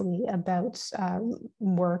Leslie about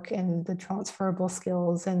work and the transferable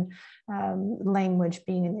skills and language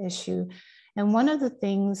being an issue. And one of the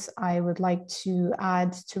things I would like to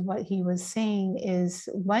add to what he was saying is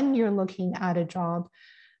when you're looking at a job,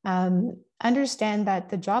 understand that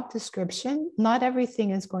the job description, not everything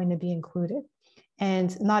is going to be included.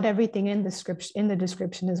 And not everything in the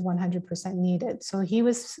description is 100% needed. So he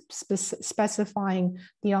was specifying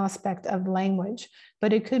the aspect of language,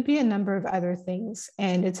 but it could be a number of other things.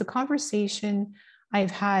 And it's a conversation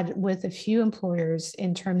I've had with a few employers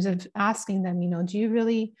in terms of asking them, do you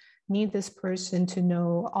really need this person to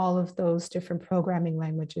know all of those different programming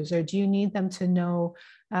languages? Or do you need them to know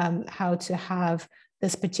how to have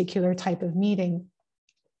this particular type of meeting?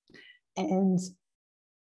 And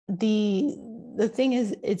the thing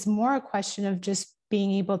is, it's more a question of just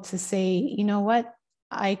being able to say, you know what,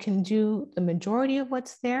 I can do the majority of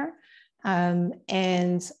what's there.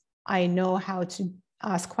 And I know how to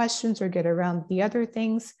ask questions or get around the other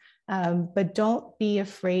things. But don't be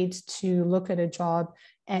afraid to look at a job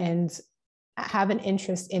and have an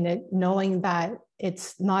interest in it, knowing that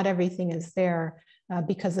it's not everything is there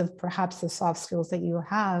because of perhaps the soft skills that you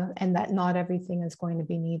have, and that not everything is going to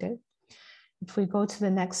be needed. If we go to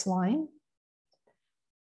the next line,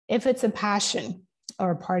 if it's a passion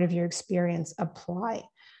or a part of your experience, apply.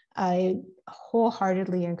 I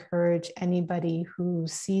wholeheartedly encourage anybody who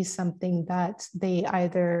sees something that they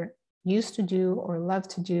either used to do or love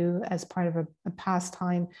to do as part of a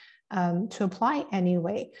pastime to apply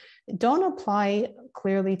anyway. Don't apply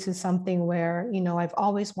clearly to something where, I've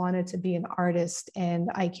always wanted to be an artist and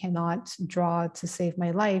I cannot draw to save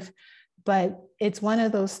my life. But it's one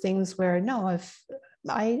of those things where, no, if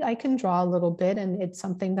I can draw a little bit and it's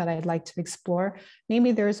something that I'd like to explore,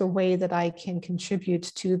 maybe there's a way that I can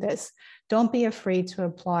contribute to this. Don't be afraid to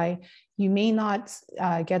apply. You may not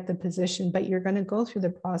get the position, but you're going to go through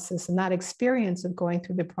the process, and that experience of going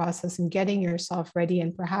through the process and getting yourself ready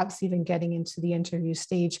and perhaps even getting into the interview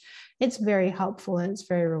stage, it's very helpful and it's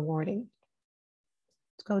very rewarding.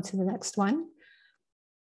 Let's go to the next one.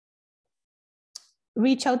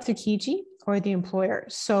 Reach out to Kijiji or the employer.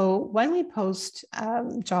 So when we post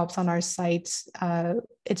jobs on our site,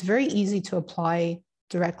 it's very easy to apply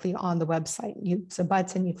directly on the website. It's a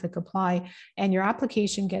button, you click apply, and your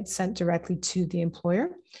application gets sent directly to the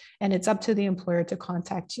employer, and it's up to the employer to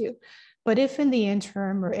contact you. But if in the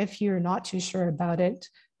interim, or if you're not too sure about it,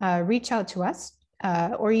 reach out to us,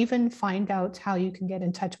 or even find out how you can get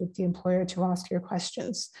in touch with the employer to ask your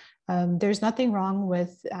questions. There's nothing wrong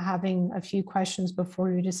with having a few questions before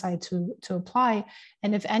you decide to apply.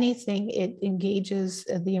 And if anything, it engages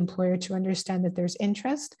the employer to understand that there's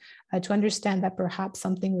interest, to understand that perhaps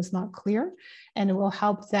something was not clear, and it will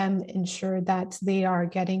help them ensure that they are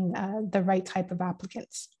getting the right type of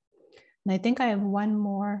applicants. And I think I have one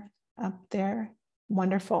more up there.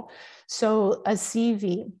 Wonderful. So a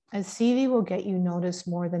CV will get you noticed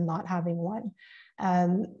more than not having one.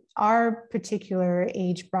 Our particular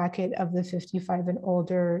age bracket of the 55 and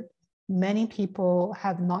older, many people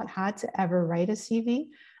have not had to ever write a CV.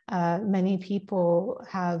 Many people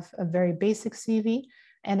have a very basic CV.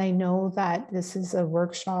 And I know that this is a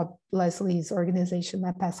workshop Leslie's organization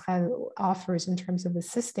that Passerelle offers in terms of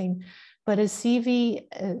assisting. But a CV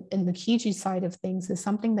in the Kijiji side of things is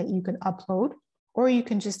something that you can upload, or you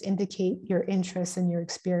can just indicate your interest and your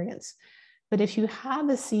experience. But if you have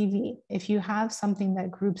a CV, if you have something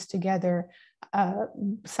that groups together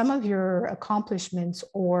some of your accomplishments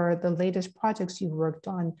or the latest projects you've worked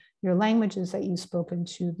on, your languages that you've spoken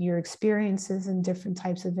to, your experiences in different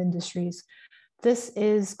types of industries, this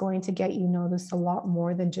is going to get you noticed a lot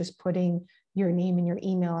more than just putting your name and your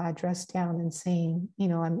email address down and saying,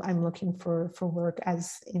 I'm looking for work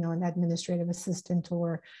as, an administrative assistant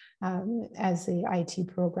or as a IT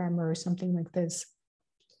programmer or something like this.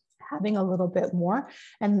 Having a little bit more.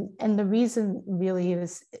 And the reason really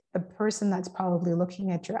is a person that's probably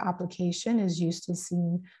looking at your application is used to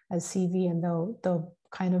seeing a CV, and they'll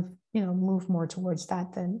kind of, move more towards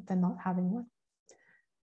that than not having one.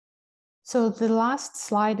 So the last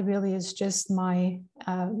slide really is just my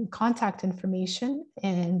contact information,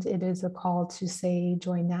 and it is a call to say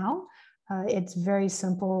join now. It's very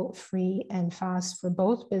simple, free, and fast for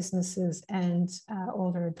both businesses and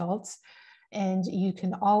older adults. And you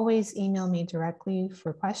can always email me directly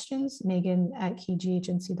for questions,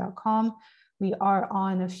 megan@kijiagency.com. We are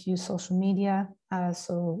on a few social media,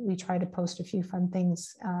 so we try to post a few fun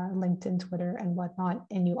things, LinkedIn, Twitter, and whatnot.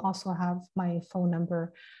 And you also have my phone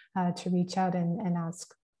number to reach out and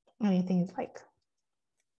ask anything you'd like.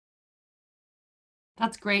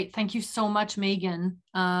 That's great. Thank you so much, Megan.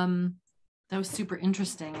 That was super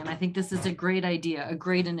interesting. And I think this is a great idea, a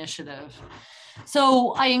great initiative.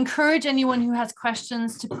 So I encourage anyone who has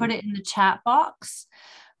questions to put it in the chat box.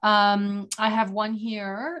 I have one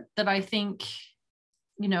here that I think,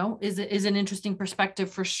 you know, is an interesting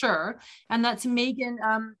perspective for sure. And that's Megan.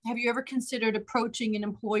 Have you ever considered approaching an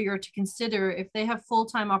employer to consider if they have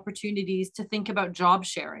full-time opportunities to think about job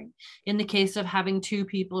sharing in the case of having two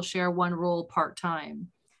people share one role part-time?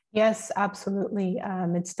 Yes, absolutely.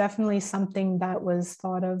 It's definitely something that was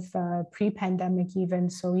thought of pre-pandemic even.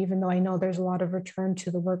 So even though I know there's a lot of return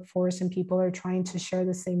to the workforce and people are trying to share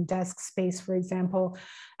the same desk space, for example,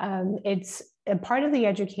 it's a part of the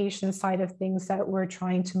education side of things that we're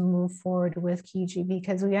trying to move forward with Kiji,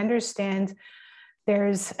 because we understand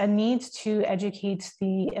there's a need to educate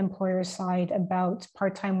the employer side about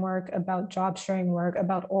part-time work, about job sharing work,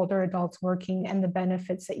 about older adults working and the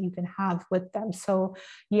benefits that you can have with them. So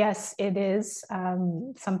yes, it is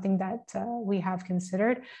something that we have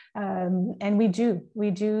considered, and we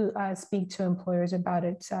do speak to employers about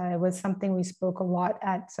it. It was something we spoke a lot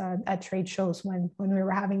at trade shows when we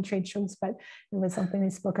were having trade shows, but it was something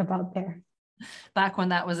we spoke about there. Back when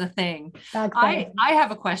that was a thing. I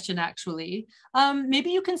have a question actually.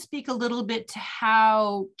 Maybe you can speak a little bit to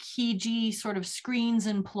how Kiji sort of screens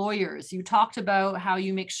employers. You talked about how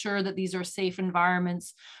you make sure that these are safe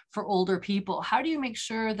environments for older people. How do you make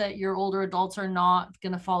sure that your older adults are not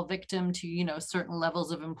going to fall victim to, you know, certain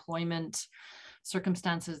levels of employment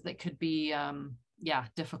circumstances that could be,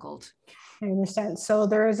 difficult? I understand. So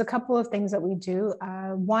there is a couple of things that we do.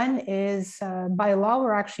 One is by law,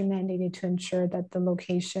 we're actually mandated to ensure that the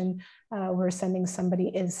location we're sending somebody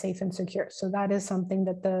is safe and secure. So that is something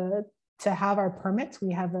that to have our permits,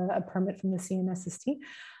 we have a permit from the CNSST.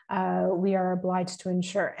 We are obliged to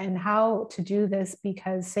ensure. And how to do this,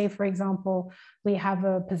 because say, for example, we have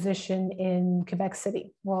a position in Quebec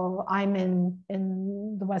City. Well, I'm in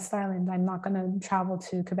the West Island. I'm not going to travel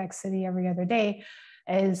to Quebec City every other day.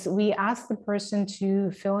 Is we ask the person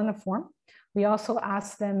to fill in a form. We also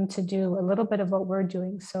ask them to do a little bit of what we're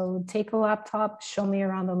doing. So take a laptop, show me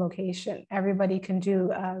around the location. Everybody can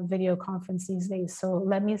do video conference these days. So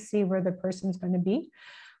let me see where the person's going to be.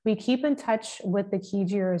 We keep in touch with the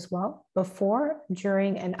Kijier as well, before,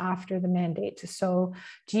 during, and after the mandate. So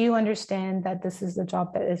do you understand that this is the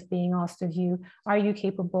job that is being asked of you? Are you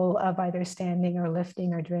capable of either standing or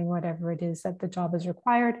lifting or doing whatever it is that the job is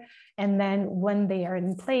required? And then when they are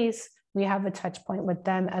in place, we have a touch point with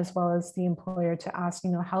them as well as the employer to ask, you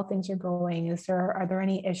know, how things are going. Are there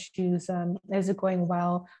any issues? Is it going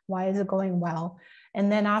well? Why is it going well?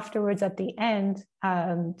 And then afterwards at the end,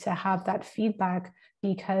 to have that feedback,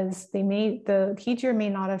 because the Kijier may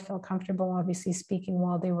not have felt comfortable, obviously, speaking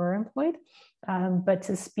while they were employed, but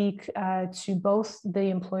to speak to both the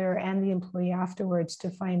employer and the employee afterwards to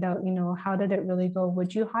find out, you know, how did it really go?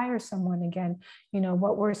 Would you hire someone again? You know,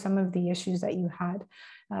 what were some of the issues that you had?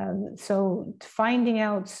 So finding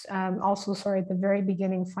out, also, sorry, at the very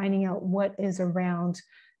beginning, finding out what is around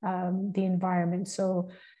the environment. So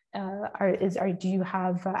do you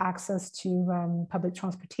have access to public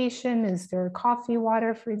transportation? Is there coffee,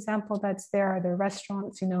 water, for example, that's there? Are there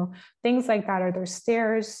restaurants, you know, things like that? Are there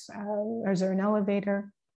stairs? Or is there an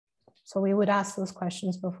elevator? So we would ask those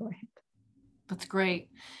questions beforehand. That's great.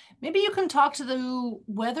 Maybe you can talk to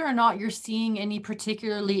whether or not you're seeing any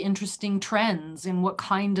particularly interesting trends in what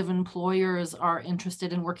kind of employers are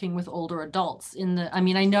interested in working with older adults.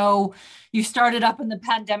 I know you started up in the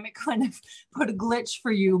pandemic, kind of put a glitch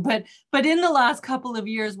for you, but in the last couple of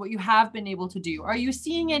years, what you have been able to do, are you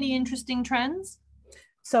seeing any interesting trends?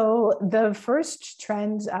 So the first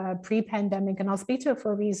trend pre-pandemic, and I'll speak to it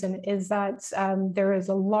for a reason, is that there is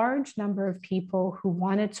a large number of people who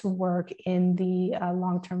wanted to work in the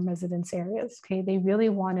long-term residence areas. Okay, they really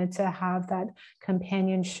wanted to have that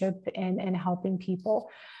companionship and helping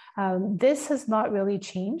people. This has not really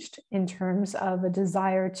changed in terms of a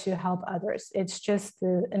desire to help others. It's just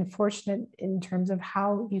unfortunate in terms of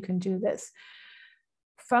how you can do this.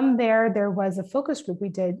 From there was a focus group we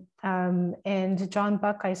did, and John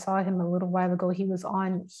Buck, I saw him a little while ago.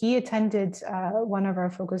 He attended one of our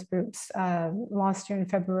focus groups last year in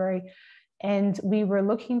February, and we were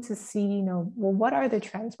looking to see, you know, well, what are the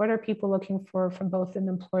trends? What are people looking for from both an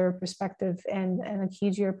employer perspective and a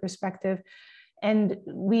Kijier perspective? And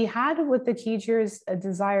we had with the Kijiers a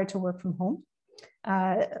desire to work from home.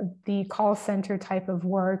 The call center type of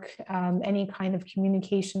work, any kind of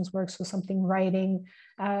communications work, so something writing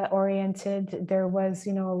oriented. There was,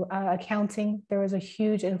 you know, accounting. There was a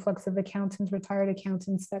huge influx of accountants, retired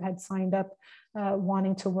accountants that had signed up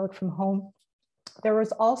wanting to work from home. There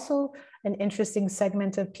was also an interesting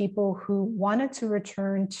segment of people who wanted to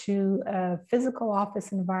return to a physical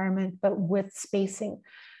office environment, but with spacing.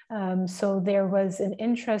 So there was an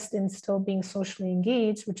interest in still being socially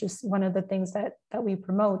engaged, which is one of the things that we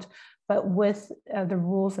promote, but with the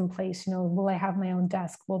rules in place. You know, will I have my own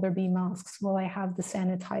desk? Will there be masks? Will I have the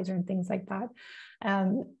sanitizer and things like that?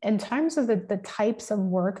 In terms of the types of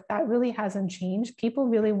work, that really hasn't changed. People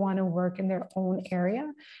really want to work in their own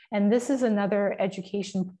area. And this is another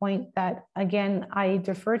education point that, again, I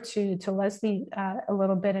defer to Leslie a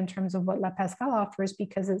little bit in terms of what La Pascale offers,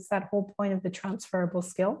 because it's that whole point of the transferable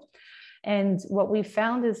skill. And what we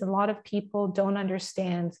found is a lot of people don't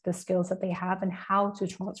understand the skills that they have and how to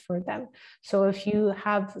transfer them. So if you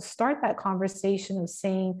start that conversation of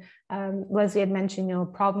saying, Leslie had mentioned, you know,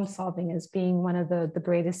 problem solving as being one of the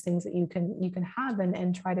greatest things that you can have,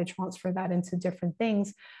 and try to transfer that into different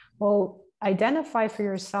things. Well, identify for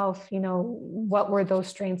yourself, you know, what were those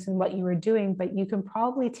strengths and what you were doing, but you can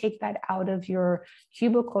probably take that out of your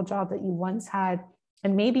cubicle job that you once had,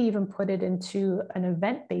 and maybe even put it into an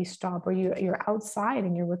event-based job where you're outside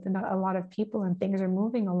and you're with a lot of people and things are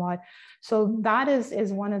moving a lot. So that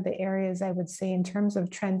is one of the areas I would say in terms of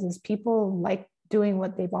trends, is people like doing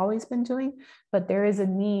what they've always been doing, but there is a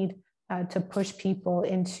need to push people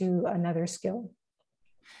into another skill.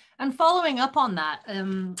 And following up on that,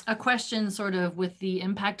 a question sort of with the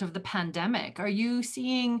impact of the pandemic, are you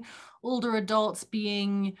seeing older adults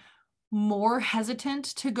being more hesitant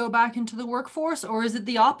to go back into the workforce, or is it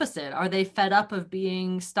the opposite? Are they fed up of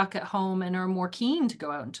being stuck at home and are more keen to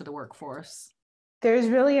go out into the workforce? There's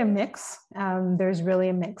really a mix. There's really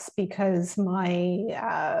a mix, because my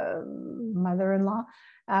mother-in-law,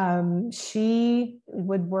 she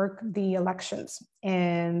would work the elections,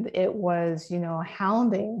 and it was, you know,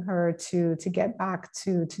 hounding her to get back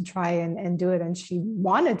to try and do it. And she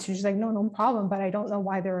wanted to. She's like, no problem, but I don't know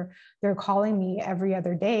why they're calling me every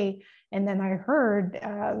other day. And then I heard,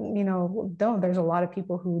 you know, there's a lot of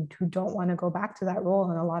people who don't want to go back to that role.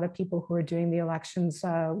 And a lot of people who are doing the elections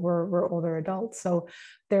were older adults. So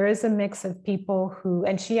there is a mix of people who,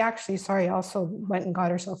 and she actually, also went and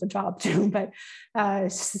got herself a job too. But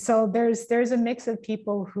so there's a mix of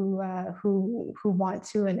people who want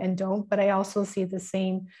to and don't. But I also see the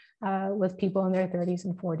same with people in their 30s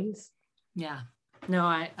and 40s. Yeah. No,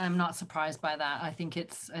 I'm not surprised by that. I think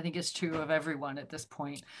it's true of everyone at this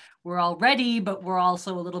point. We're all ready, but we're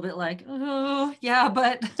also a little bit like, oh, yeah,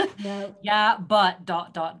 but yeah, but ...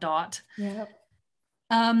 Yeah.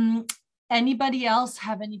 Anybody else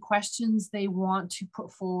have any questions they want to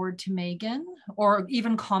put forward to Megan, or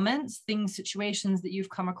even comments, things, situations that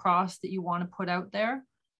you've come across that you want to put out there?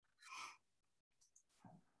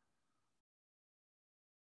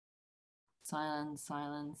 Silence.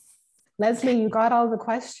 Leslie, you got all the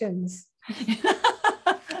questions.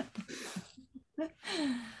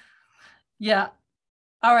 Yeah.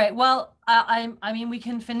 All right. Well, I mean, we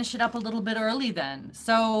can finish it up a little bit early then.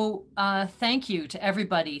 So thank you to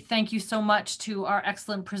everybody. Thank you so much to our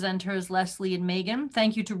excellent presenters, Leslie and Megan.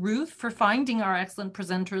 Thank you to Ruth for finding our excellent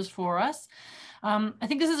presenters for us. I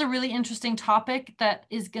think this is a really interesting topic that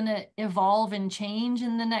is going to evolve and change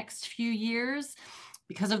in the next few years,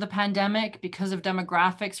 because of the pandemic, because of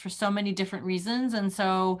demographics, for so many different reasons. And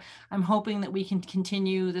so I'm hoping that we can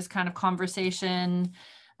continue this kind of conversation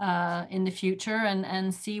in the future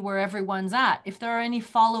and see where everyone's at. If there are any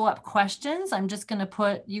follow-up questions, I'm just going to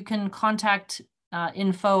put, you can contact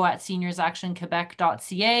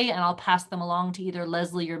info@seniorsactionquebec.ca, and I'll pass them along to either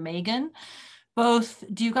Leslie or Megan. Both,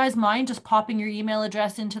 do you guys mind just popping your email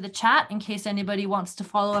address into the chat in case anybody wants to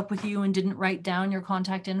follow up with you and didn't write down your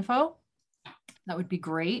contact info? That would be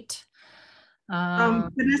great.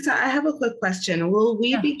 Vanessa, I have a quick question. Will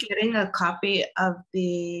we be getting a copy of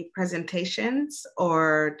the presentations,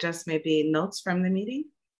 or just maybe notes from the meeting?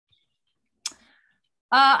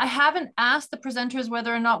 I haven't asked the presenters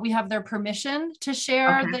whether or not we have their permission to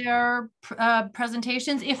share their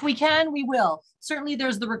presentations. If we can, we will. Certainly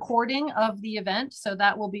there's the recording of the event, so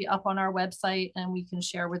that will be up on our website and we can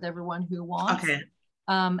share with everyone who wants. Okay.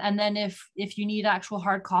 And then if you need actual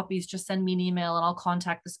hard copies, just send me an email and I'll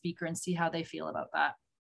contact the speaker and see how they feel about that.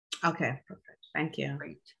 Okay, perfect. Thank you.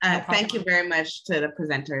 Great. No thank you very much to the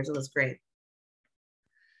presenters. It was great.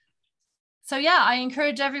 So yeah, I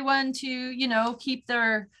encourage everyone to, you know, keep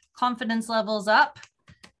their confidence levels up,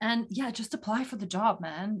 and yeah, just apply for the job,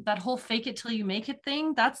 man. That whole fake it till you make it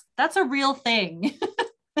thing, that's a real thing.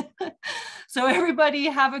 So everybody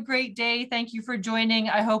have a great day. Thank you for joining.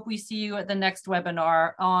 I hope we see you at the next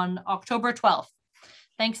webinar on October 12th.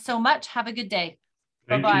 Thanks so much. Have a good day.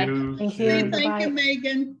 Bye-bye. Thank you. Thank you,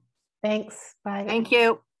 Megan. Thanks. Bye. Thank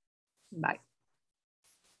you. Bye.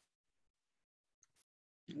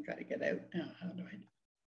 I'm trying to get out. How do I?